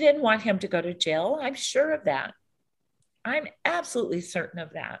 She didn't want him to go to jail. I'm sure of that. I'm absolutely certain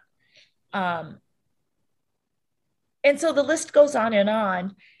of that. And so the list goes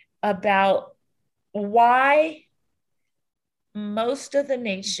on about why most of the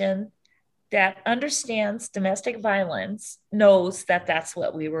nation that understands domestic violence knows that that's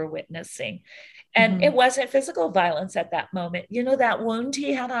what we were witnessing. And it wasn't physical violence at that moment. That wound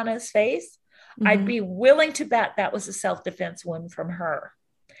he had on his face, I'd be willing to bet that was a self-defense wound from her.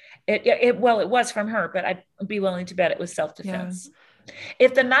 It was from her, but I'd be willing to bet it was self-defense. Yeah.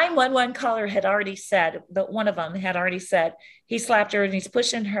 If the 911 caller had already said, that one of them had already said, he slapped her and he's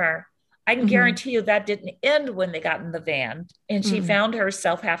pushing her, I can guarantee you that didn't end when they got in the van and she found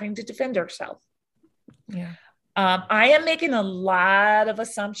herself having to defend herself. Yeah. I am making a lot of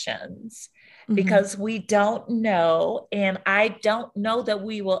assumptions because we don't know. And I don't know that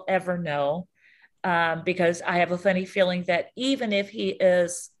we will ever know because I have a funny feeling that even if he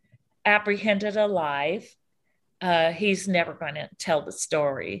is apprehended alive, he's never going to tell the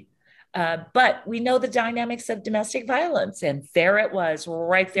story. But we know the dynamics of domestic violence, and there it was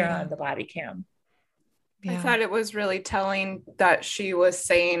right there on the body cam. Yeah. I thought it was really telling that she was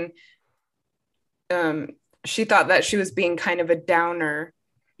saying she thought that she was being kind of a downer.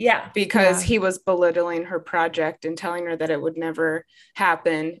 Yeah. Because he was belittling her project and telling her that it would never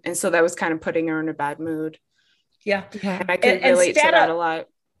happen. And so that was kind of putting her in a bad mood. Yeah. And I could relate to that a lot.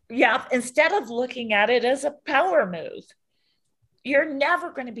 Yeah. Instead of looking at it as a power move, you're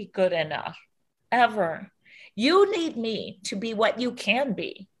never going to be good enough, ever. You need me to be what you can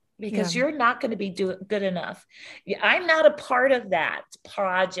be because you're not going to be good enough. I'm not a part of that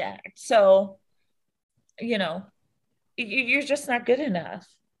project. So, you're just not good enough.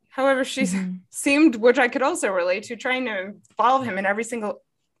 However, she seemed, which I could also relate to, trying to involve him in every single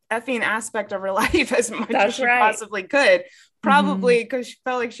effing aspect of her life as much as she possibly could. Probably because she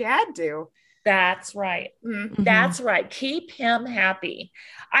felt like she had to. That's right. Mm-hmm. That's right. Keep him happy.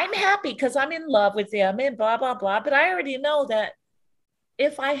 I'm happy because I'm in love with him and blah, blah, blah. But I already know that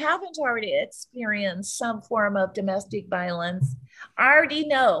if I haven't already experienced some form of domestic violence, I already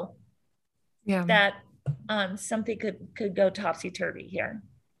know that something could go topsy-turvy here.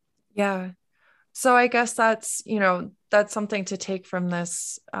 Yeah. So I guess that's, that's something to take from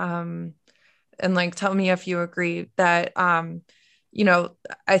this. And like, tell me if you agree that,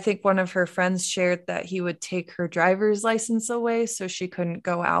 I think one of her friends shared that he would take her driver's license away so she couldn't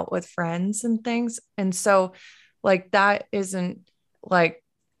go out with friends and things. And so, like, that isn't like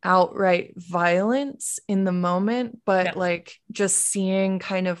outright violence in the moment, but like just seeing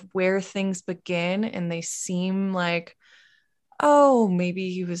kind of where things begin and they seem like, oh, maybe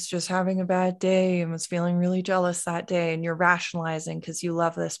he was just having a bad day and was feeling really jealous that day. And you're rationalizing because you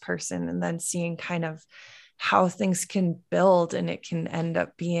love this person, and then seeing kind of how things can build and it can end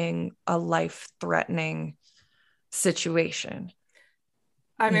up being a life-threatening situation.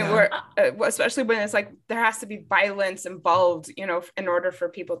 I mean, we're especially when it's like there has to be violence involved, in order for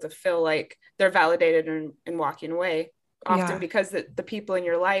people to feel like they're validated in walking away. Often because the people in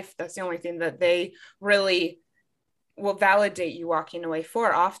your life, that's the only thing that they really will validate you walking away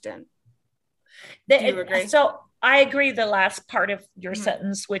for often. Do you agree? So I agree the last part of your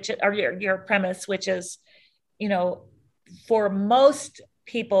sentence, or your premise, which is, for most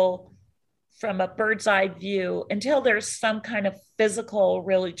people from a bird's eye view, until there's some kind of physical,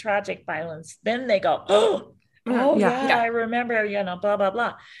 really tragic violence, then they go, I remember, blah, blah,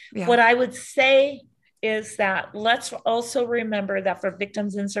 blah. Yeah. What I would say is that let's also remember that for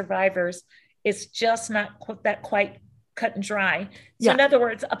victims and survivors, it's just not that quite cut and dry. So in other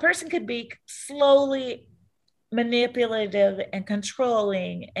words, a person could be slowly manipulative and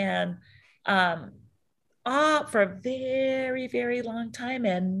controlling and for a very, very long time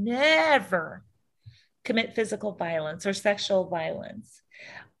and never commit physical violence or sexual violence.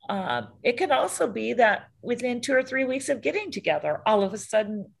 It can also be that within 2 or 3 weeks of getting together, all of a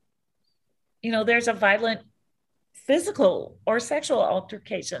sudden, there's a violent physical or sexual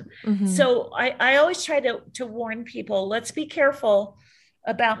altercation. So I always try to warn people, let's be careful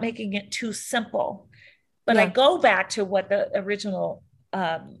about making it too simple. But I go back to what the original,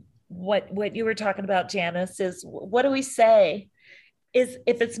 what you were talking about, Janice, is what do we say? Is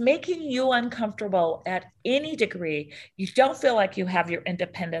if it's making you uncomfortable at any degree, you don't feel like you have your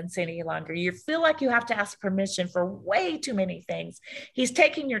independence any longer, you feel like you have to ask permission for way too many things. He's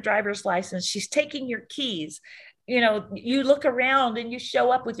taking your driver's license, she's taking your keys. You look around and you show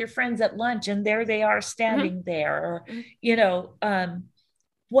up with your friends at lunch and there they are standing there, or,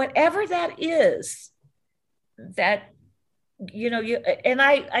 whatever that is, that,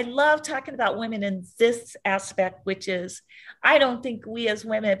 I love talking about women in this aspect, which is, I don't think we as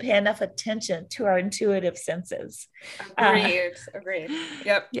women pay enough attention to our intuitive senses. Agreed.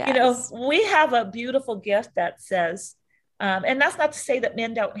 Yep. Yes. We have a beautiful gift that says, and that's not to say that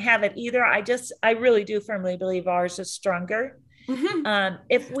men don't have it either. I really do firmly believe ours is stronger.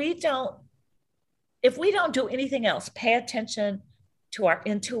 If we don't do anything else, pay attention to our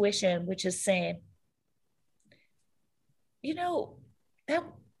intuition, which is saying, that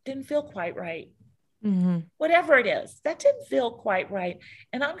didn't feel quite right. Whatever it is, that didn't feel quite right.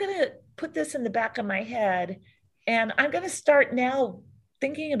 And I'm going to put this in the back of my head. And I'm going to start now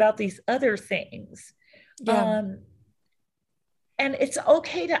thinking about these other things. And it's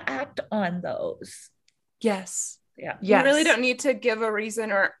okay to act on those. Yes. Yeah. You really don't need to give a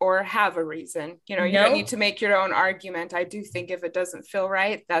reason or have a reason. You don't need to make your own argument. I do think if it doesn't feel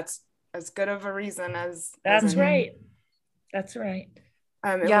right, that's as good of a reason as right. That's right.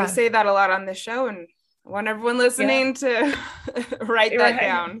 And we say that a lot on the show, and I want everyone listening to write that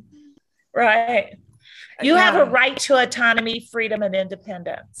down. Right. You have a right to autonomy, freedom, and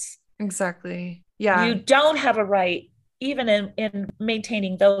independence. Exactly. Yeah. You don't have a right, even in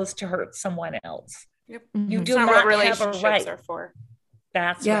maintaining those, to hurt someone else. Yep. You do not have a right. Are for.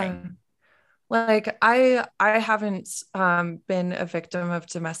 That's right. Like I haven't been a victim of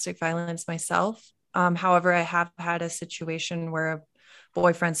domestic violence myself. However, I have had a situation where a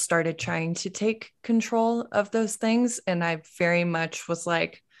boyfriend started trying to take control of those things. And I very much was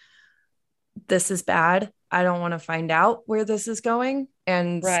like, this is bad. I don't want to find out where this is going.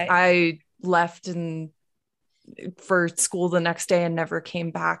 And I left for school the next day and never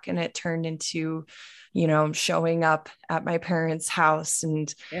came back. And it turned into, showing up at my parents' house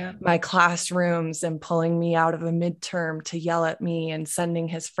and my classrooms and pulling me out of a midterm to yell at me and sending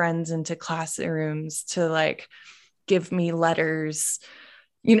his friends into classrooms to give me letters,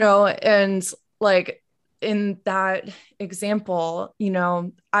 and in that example, you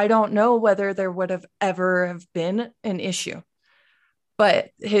know, I don't know whether there would have ever have been an issue, but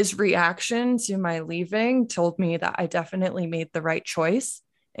his reaction to my leaving told me that I definitely made the right choice.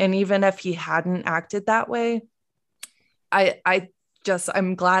 And even if he hadn't acted that way,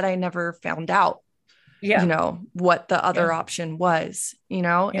 I'm glad I never found out, you know, what the other option was, you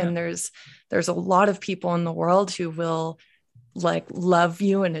know. And there's a lot of people in the world who will like love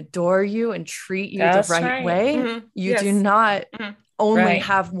you and adore you and treat you the right way. Mm-hmm. You do not only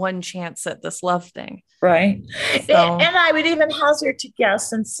have one chance at this love thing. Right. So, and I would even hazard to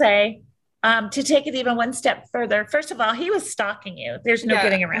guess and say, to take it even one step further, first of all, he was stalking you. There's no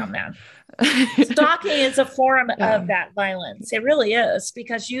getting around that. Stalking is a form of that violence. It really is,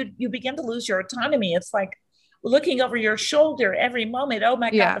 because you begin to lose your autonomy. It's like looking over your shoulder every moment. Oh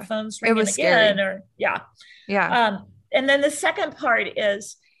my God, the phone's ringing again. Or and then the second part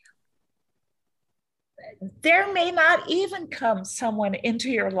is there may not even come someone into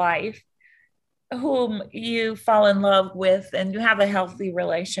your life whom you fall in love with and you have a healthy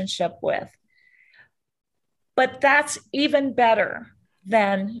relationship with. But that's even better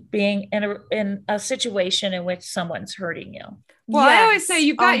than being in a situation in which someone's hurting you. Well, I always say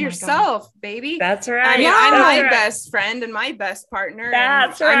you've got yourself, baby. That's right. I mean, I'm my best friend and my best partner.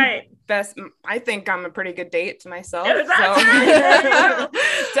 That's right. I think I'm a pretty good date to myself. That's right.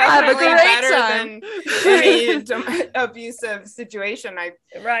 Definitely better than any abusive situation I've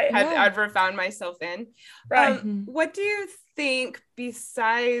ever found myself in. Right. What do you think,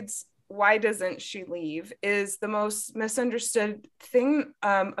 besides why doesn't she leave, is the most misunderstood thing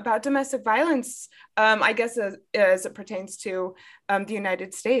about domestic violence, I guess, as it pertains to the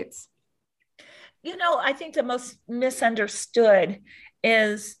United States? You know, I think the most misunderstood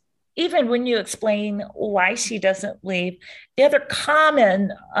is, even when you explain why she doesn't leave, the other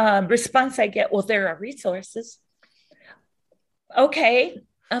common response I get, well, there are resources. Okay,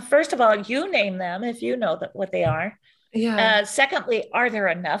 first of all, you name them if you know what they are. Yeah. Secondly, are there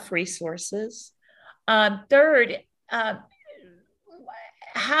enough resources? Third,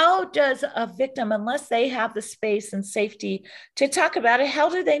 how does a victim, unless they have the space and safety to talk about it, how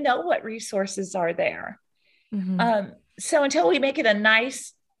do they know what resources are there? Mm-hmm. So until we make it a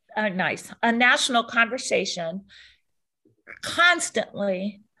national conversation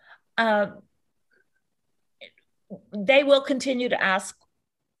constantly, they will continue to ask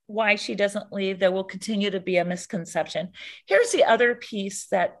why she doesn't leave. There will continue to be a misconception. Here's the other piece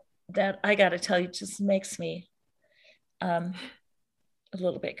that I got to tell you just makes me a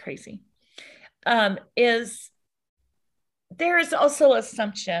little bit crazy, is there is also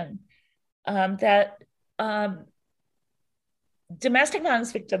assumption that domestic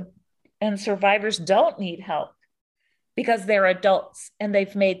violence victims and survivors don't need help because they're adults and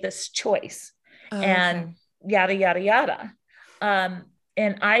they've made this choice, and yada, yada, yada.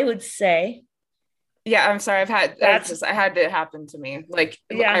 And I would say, I'm sorry. I had it happen to me. Like,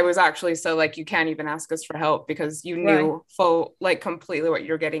 I was actually so like, you can't even ask us for help because you knew completely what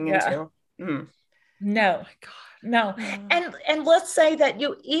you're getting into. Mm. No, oh my God. No. And let's say that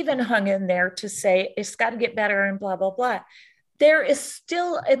you even hung in there to say it's got to get better and blah, blah, blah. There is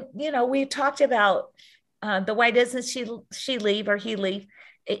still, we talked about the why doesn't she leave or he leave?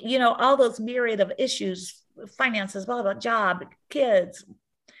 All those myriad of issues, finances, blah, blah, job, kids,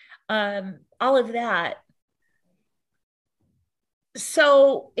 all of that.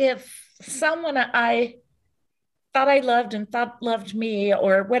 So if someone I thought I loved and thought loved me,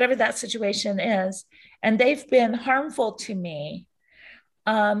 or whatever that situation is, and they've been harmful to me,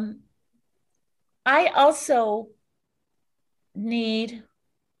 I also need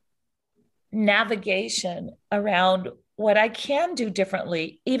navigation around what I can do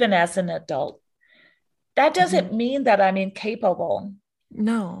differently, even as an adult. That doesn't mean that I'm incapable.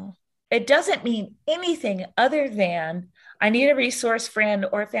 No. It doesn't mean anything other than I need a resource friend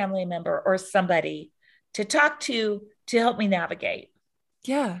or family member or somebody to talk to help me navigate.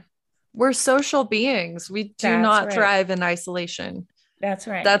 Yeah. We're social beings. We do not thrive in isolation. That's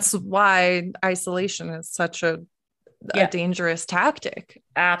right. That's why isolation is such a dangerous tactic.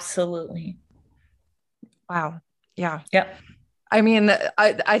 Absolutely. Wow. Yeah. Yep. I mean,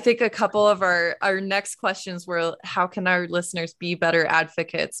 I think a couple of our next questions were, how can our listeners be better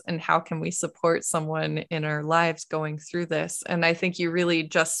advocates, and how can we support someone in our lives going through this? And I think you really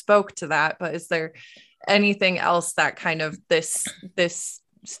just spoke to that, but is there anything else that kind of this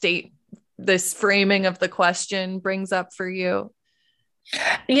framing of the question brings up for you?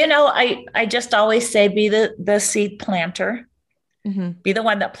 I just always say, be the seed planter, be the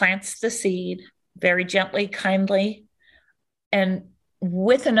one that plants the seed very gently, kindly, and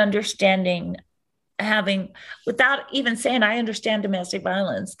with an understanding having, without even saying, I understand domestic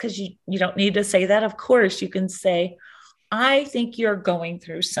violence, because you don't need to say that. Of course, you can say, I think you're going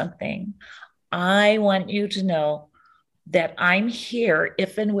through something. I want you to know that I'm here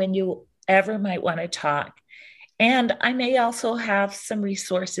if and when you ever might want to talk. And I may also have some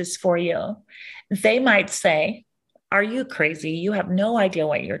resources for you. They might say, are you crazy? You have no idea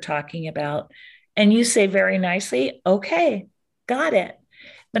what you're talking about. And you say very nicely, okay, got it.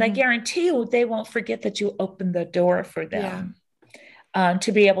 But I guarantee you, they won't forget that you opened the door for them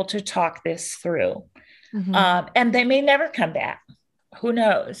to be able to talk this through. And they may never come back. Who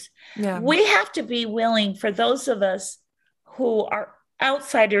knows? Yeah. We have to be willing, for those of us who are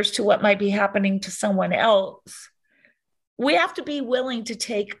outsiders to what might be happening to someone else, we have to be willing to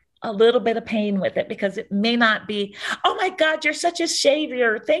take a little bit of pain with it, because it may not be, oh my God, you're such a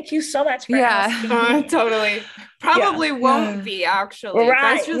savior. Thank you so much for asking. Totally. Probably won't be, actually.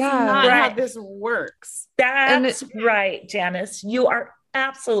 Right. That's just not how this works. That's right, Janice. You are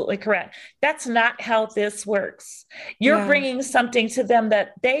absolutely correct. That's not how this works. You're bringing something to them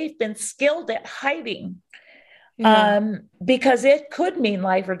that they've been skilled at hiding, because it could mean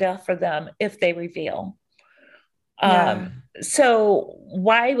life or death for them if they reveal. So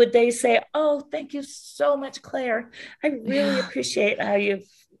why would they say, oh, thank you so much, Claire. I really appreciate how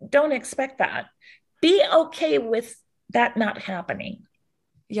don't expect that. Be okay with that not happening.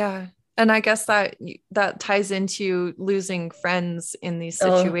 Yeah. And I guess that ties into losing friends in these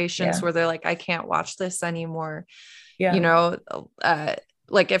situations where they're like, I can't watch this anymore. Yeah. You know,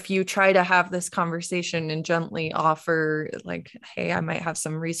 like if you try to have this conversation and gently offer like, hey, I might have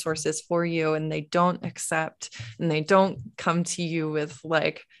some resources for you, and they don't accept, and they don't come to you with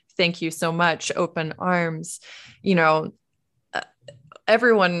like, thank you so much, open arms, you know,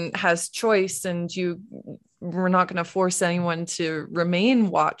 everyone has choice, and we're not going to force anyone to remain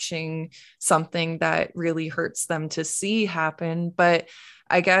watching something that really hurts them to see happen. But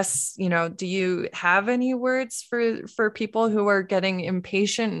I guess, you know, do you have any words for people who are getting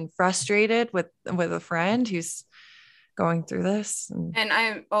impatient and frustrated with a friend who's going through this? And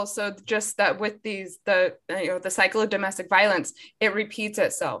I'm also just that with the cycle of domestic violence, it repeats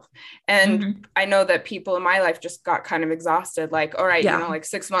itself. And I know that people in my life just got kind of exhausted. Like, all right, you know, like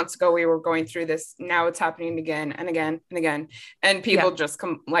 6 months ago, we were going through this. Now it's happening again and again and again. And people just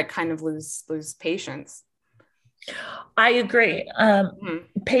kind of lose patience. I agree.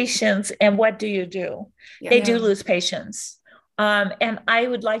 Patience. And what do you do? They do lose patience. And I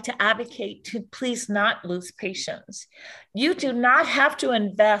would like to advocate to please not lose patience. You do not have to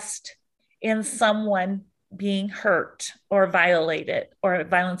invest in someone being hurt or violated or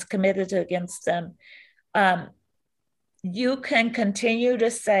violence committed against them. You can continue to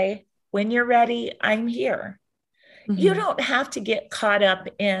say, when you're ready, I'm here. You don't have to get caught up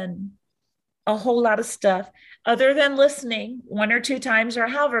in a whole lot of stuff other than listening 1 or 2 times or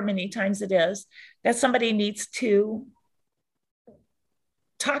however many times it is that somebody needs to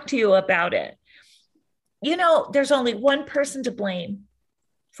talk to you about it. You know, there's only one person to blame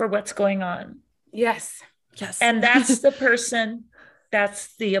for what's going on. Yes. And that's the person,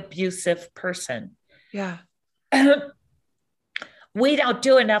 that's the abusive person. Yeah. We don't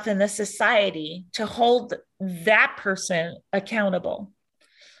do enough in this society to hold that person accountable.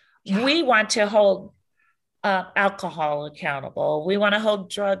 We want to hold alcohol accountable. We want to hold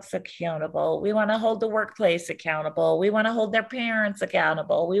drugs accountable. We want to hold the workplace accountable. We want to hold their parents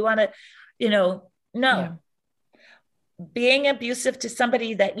accountable. We want to, no. Being abusive to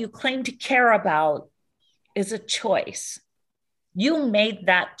somebody that you claim to care about is a choice. You made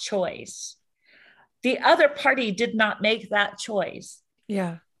that choice. The other party did not make that choice.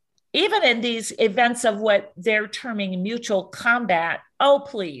 Yeah. Even in these events of what they're terming mutual combat, oh,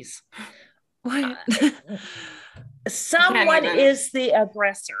 please. What? Someone is the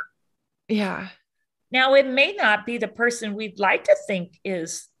aggressor. Yeah. Now, it may not be the person we'd like to think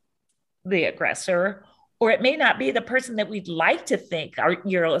is the aggressor, or it may not be the person that we'd like to think are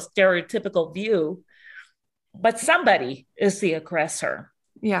your stereotypical view, but somebody is the aggressor.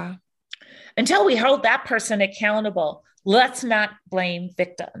 Yeah. Until we hold that person accountable, let's not blame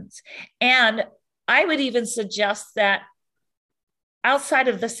victims. And I would even suggest that outside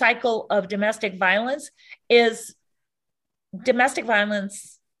of the cycle of domestic violence is domestic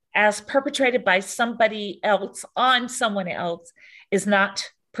violence as perpetrated by somebody else on someone else is not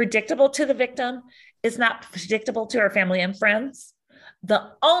predictable to the victim, is not predictable to our family and friends.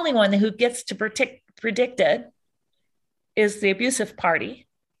 The only one who gets to predict it is the abusive party.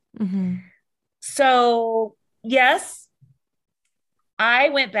 So yes, I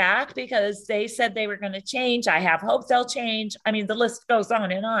went back because they said they were going to change. I have hope they'll change. I mean, the list goes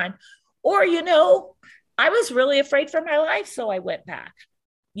on and on. Or, I was really afraid for my life, so I went back.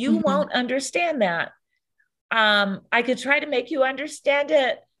 You won't understand that. I could try to make you understand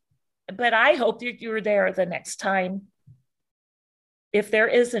it, but I hope that you're there the next time, if there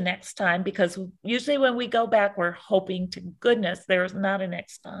is a next time, because usually when we go back, we're hoping to goodness there's not a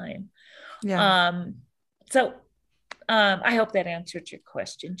next time. Yeah. I hope that answered your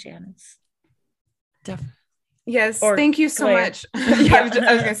question, Janice. Definitely. Yes, Or thank you so Claire. much. I was going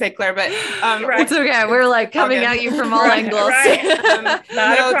to say Claire, but Right. It's okay. We're like coming at you from all angles. Right.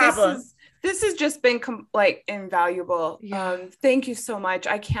 Not a problem. This has just been invaluable. Yeah. Thank you so much.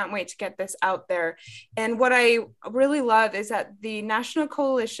 I can't wait to get this out there. And what I really love is that the National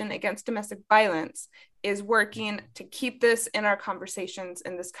Coalition Against Domestic Violence is working to keep this in our conversations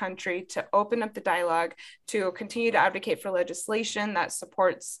in this country, to open up the dialogue, to continue to advocate for legislation that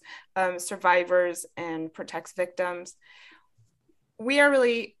supports survivors and protects victims. We are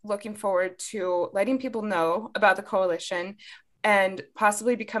really looking forward to letting people know about the coalition and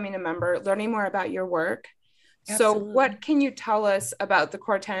possibly becoming a member, learning more about your work. Absolutely. So what can you tell us about the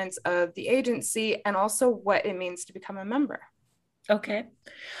core tenets of the agency and also what it means to become a member? Okay.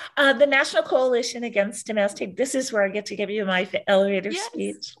 The National Coalition Against Domestic, this is where I get to give you my elevator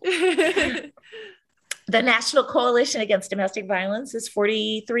speech. The National Coalition Against Domestic Violence is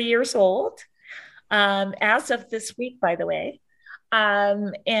 43 years old, as of this week, by the way.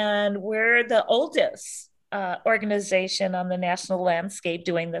 And we're the oldest organization on the national landscape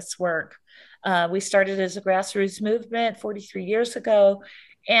doing this work. We started as a grassroots movement 43 years ago,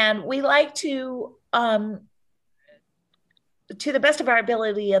 and we like to the best of our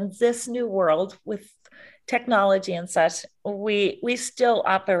ability in this new world with technology and such, we still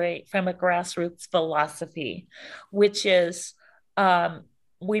operate from a grassroots philosophy, which is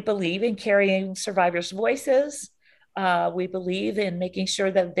we believe in carrying survivors' voices. We believe in making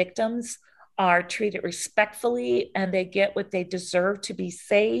sure that victims are treated respectfully and they get what they deserve to be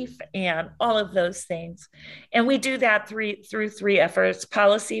safe and all of those things. And we do that through three efforts: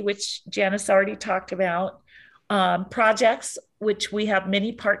 policy, which Janice already talked about, projects, which we have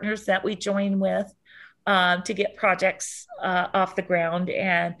many partners that we join with to get projects off the ground,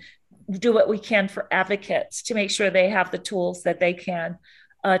 and do what we can for advocates to make sure they have the tools that they can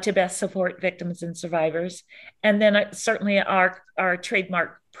to best support victims and survivors. And then certainly our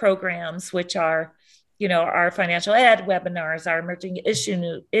trademark programs, which are, our financial ed webinars, our emerging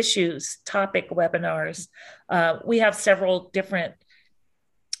issues topic webinars. We have several different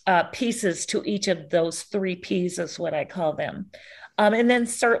pieces to each of those 3 Ps, is what I call them. And then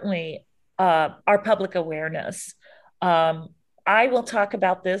certainly our public awareness. I will talk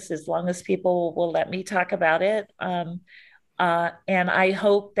about this as long as people will let me talk about it. And I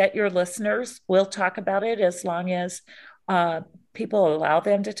hope that your listeners will talk about it as long as people allow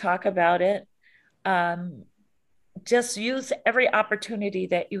them to talk about it. Just use every opportunity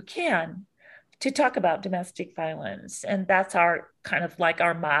that you can to talk about domestic violence. And that's our kind of like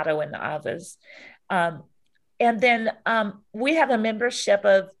our motto in AVAs. And then we have a membership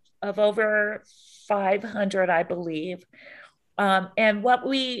of over 500, I believe. And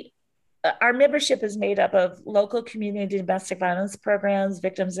our membership is made up of local community domestic violence programs,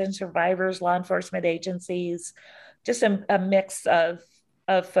 victims and survivors, law enforcement agencies, just a mix of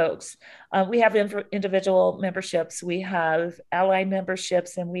folks. We have individual memberships, we have ally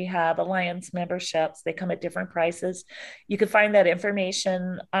memberships, and we have alliance memberships. They come at different prices. You can find that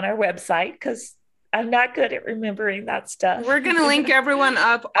information on our website, because I'm not good at remembering that stuff. We're going to link everyone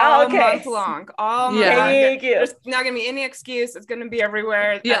up all month long. All month long. Thank you. There's not going to be any excuse. It's going to be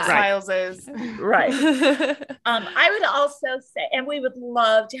everywhere. Yeah. Styles is. Right. I would also say, and we would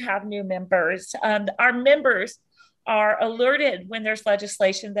love to have new members. Our members are alerted when there's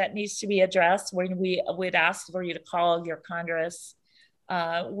legislation that needs to be addressed, when we would ask for you to call your Congress.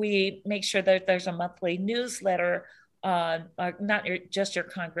 We make sure that there's a monthly newsletter, not just your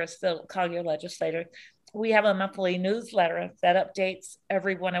Congress, they'll call your legislator. We have a monthly newsletter that updates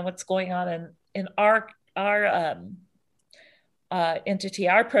everyone on what's going on in our entity,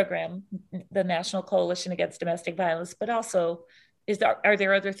 our program, the National Coalition Against Domestic Violence, but also are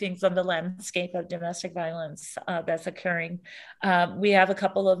there other things on the landscape of domestic violence that's occurring? We have a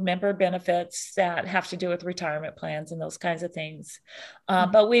couple of member benefits that have to do with retirement plans and those kinds of things.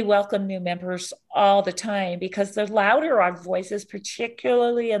 But we welcome new members all the time, because the louder our voices,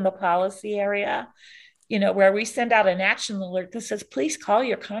 particularly in the policy area, where we send out an action alert that says, please call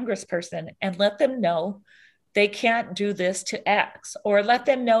your congressperson and let them know they can't do this to X, or let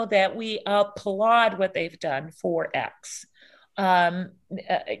them know that we applaud what they've done for X.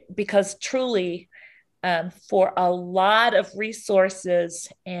 Because truly, for a lot of resources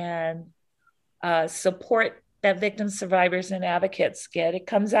and support that victims, survivors, and advocates get. It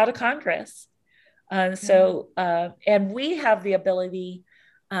comes out of Congress. And we have the ability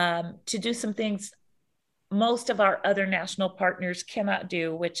to do some things most of our other national partners cannot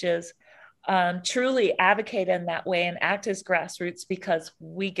do, which is truly advocate in that way and act as grassroots, because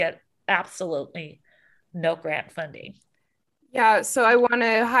we get absolutely no grant funding. Yeah, so I want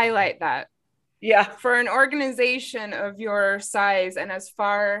to highlight that. Yeah. For an organization of your size and as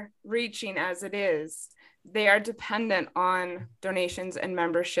far reaching as it is, they are dependent on donations and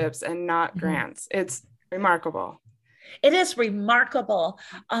memberships and not grants. It's remarkable. It is remarkable.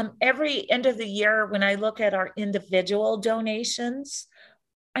 Every end of the year, when I look at our individual donations,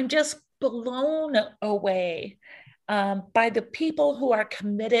 I'm just blown away by the people who are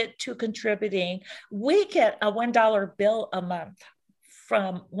committed to contributing. We get a $1 bill a month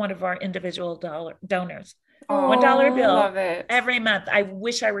from one of our individual donors. $1 bill love it. Every month. I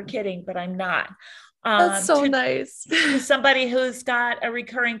wish I were kidding, but I'm not. That's so nice. To somebody who's got a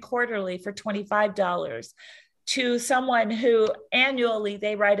recurring quarterly for $25, to someone who annually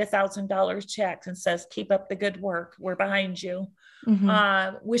they write $1,000 checks and says, keep up the good work, we're behind you.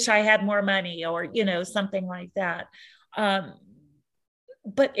 Wish I had more money, or something like that.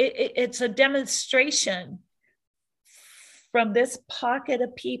 But it's a demonstration from this pocket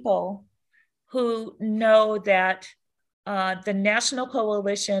of people who know that the National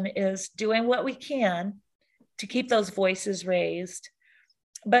Coalition is doing what we can to keep those voices raised,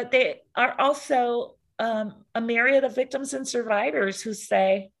 but they are also a myriad of victims and survivors who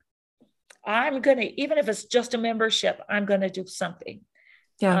say, I'm going to, even if it's just a membership, I'm going to do something.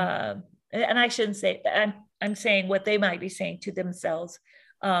 Yeah. And I shouldn't say that. I'm saying what they might be saying to themselves.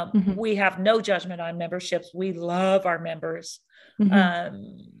 We have no judgment on memberships. We love our members.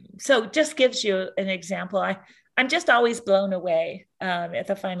 So just gives you an example. I'm just always blown away at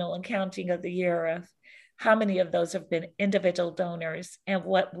the final accounting of the year of how many of those have been individual donors, and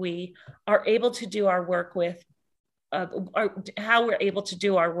what we are able to do our work with, or how we're able to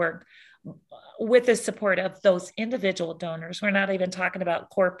do our work with the support of those individual donors. We're not even talking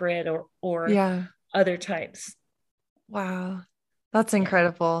about corporate or other types. Wow. That's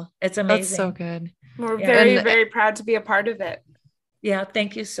incredible. It's amazing. That's so good. We're very proud to be a part of it. Yeah.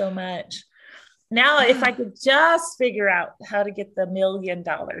 Thank you so much. Now, if I could just figure out how to get the $1 million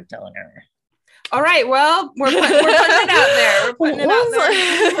donor. All right. Well, we're putting it out there. Who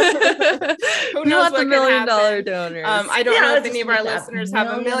knows what $1 million donors? I don't know if any of our listeners have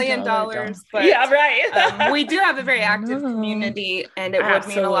 $1 million, but we do have a very active community, and it would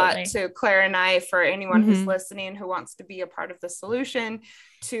mean a lot to Claire and I, for anyone who's listening who wants to be a part of the solution,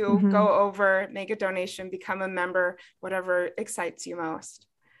 to go over, make a donation, become a member, whatever excites you most.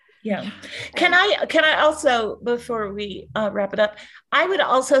 Yeah. Can I also, before we wrap it up, I would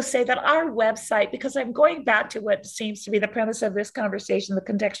also say that our website, because I'm going back to what seems to be the premise of this conversation, the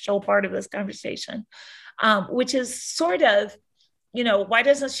contextual part of this conversation, which is sort of, why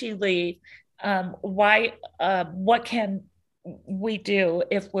doesn't she leave? What can we do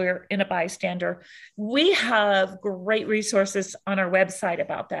if we're in a bystander? We have great resources on our website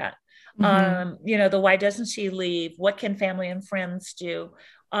about that. The why doesn't she leave? What can family and friends do?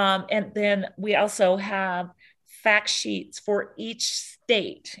 And then we also have fact sheets for each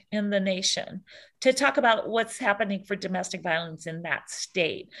state in the nation to talk about what's happening for domestic violence in that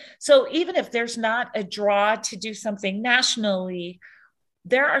state. So even if there's not a draw to do something nationally,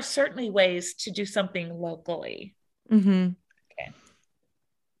 there are certainly ways to do something locally. Okay.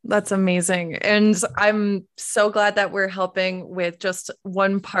 That's amazing. And I'm so glad that we're helping with just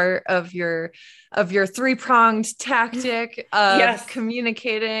one part of your three-pronged tactic of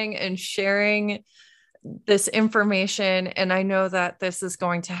communicating and sharing this information. And I know that this is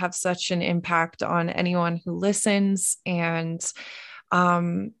going to have such an impact on anyone who listens. And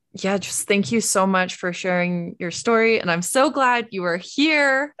just thank you so much for sharing your story. And I'm so glad you were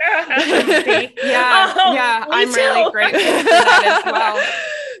here. I'm really grateful for that as well.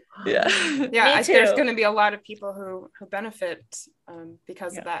 There's going to be a lot of people who benefit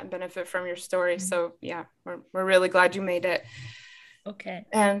because of that, and benefit from your story. So we're really glad you made it. Okay.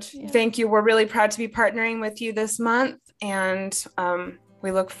 And thank you. We're really proud to be partnering with you this month, and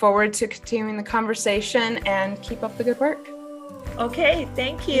we look forward to continuing the conversation, and keep up the good work. Okay.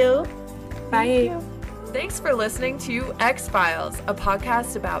 Thank you. Bye. Thanks for listening to X-Files, a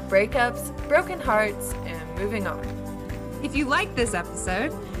podcast about breakups, broken hearts, and moving on. If you like this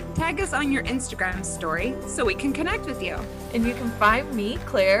episode, tag us on your Instagram story so we can connect with you. And you can find me,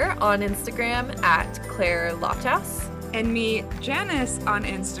 Claire, on Instagram at Claire Lofthouse. And me, Janice, on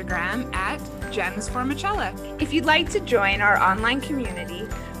Instagram at Gems for Michella. If you'd like to join our online community,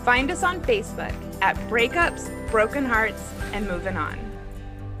 find us on Facebook at Breakups, Broken Hearts, and Moving On.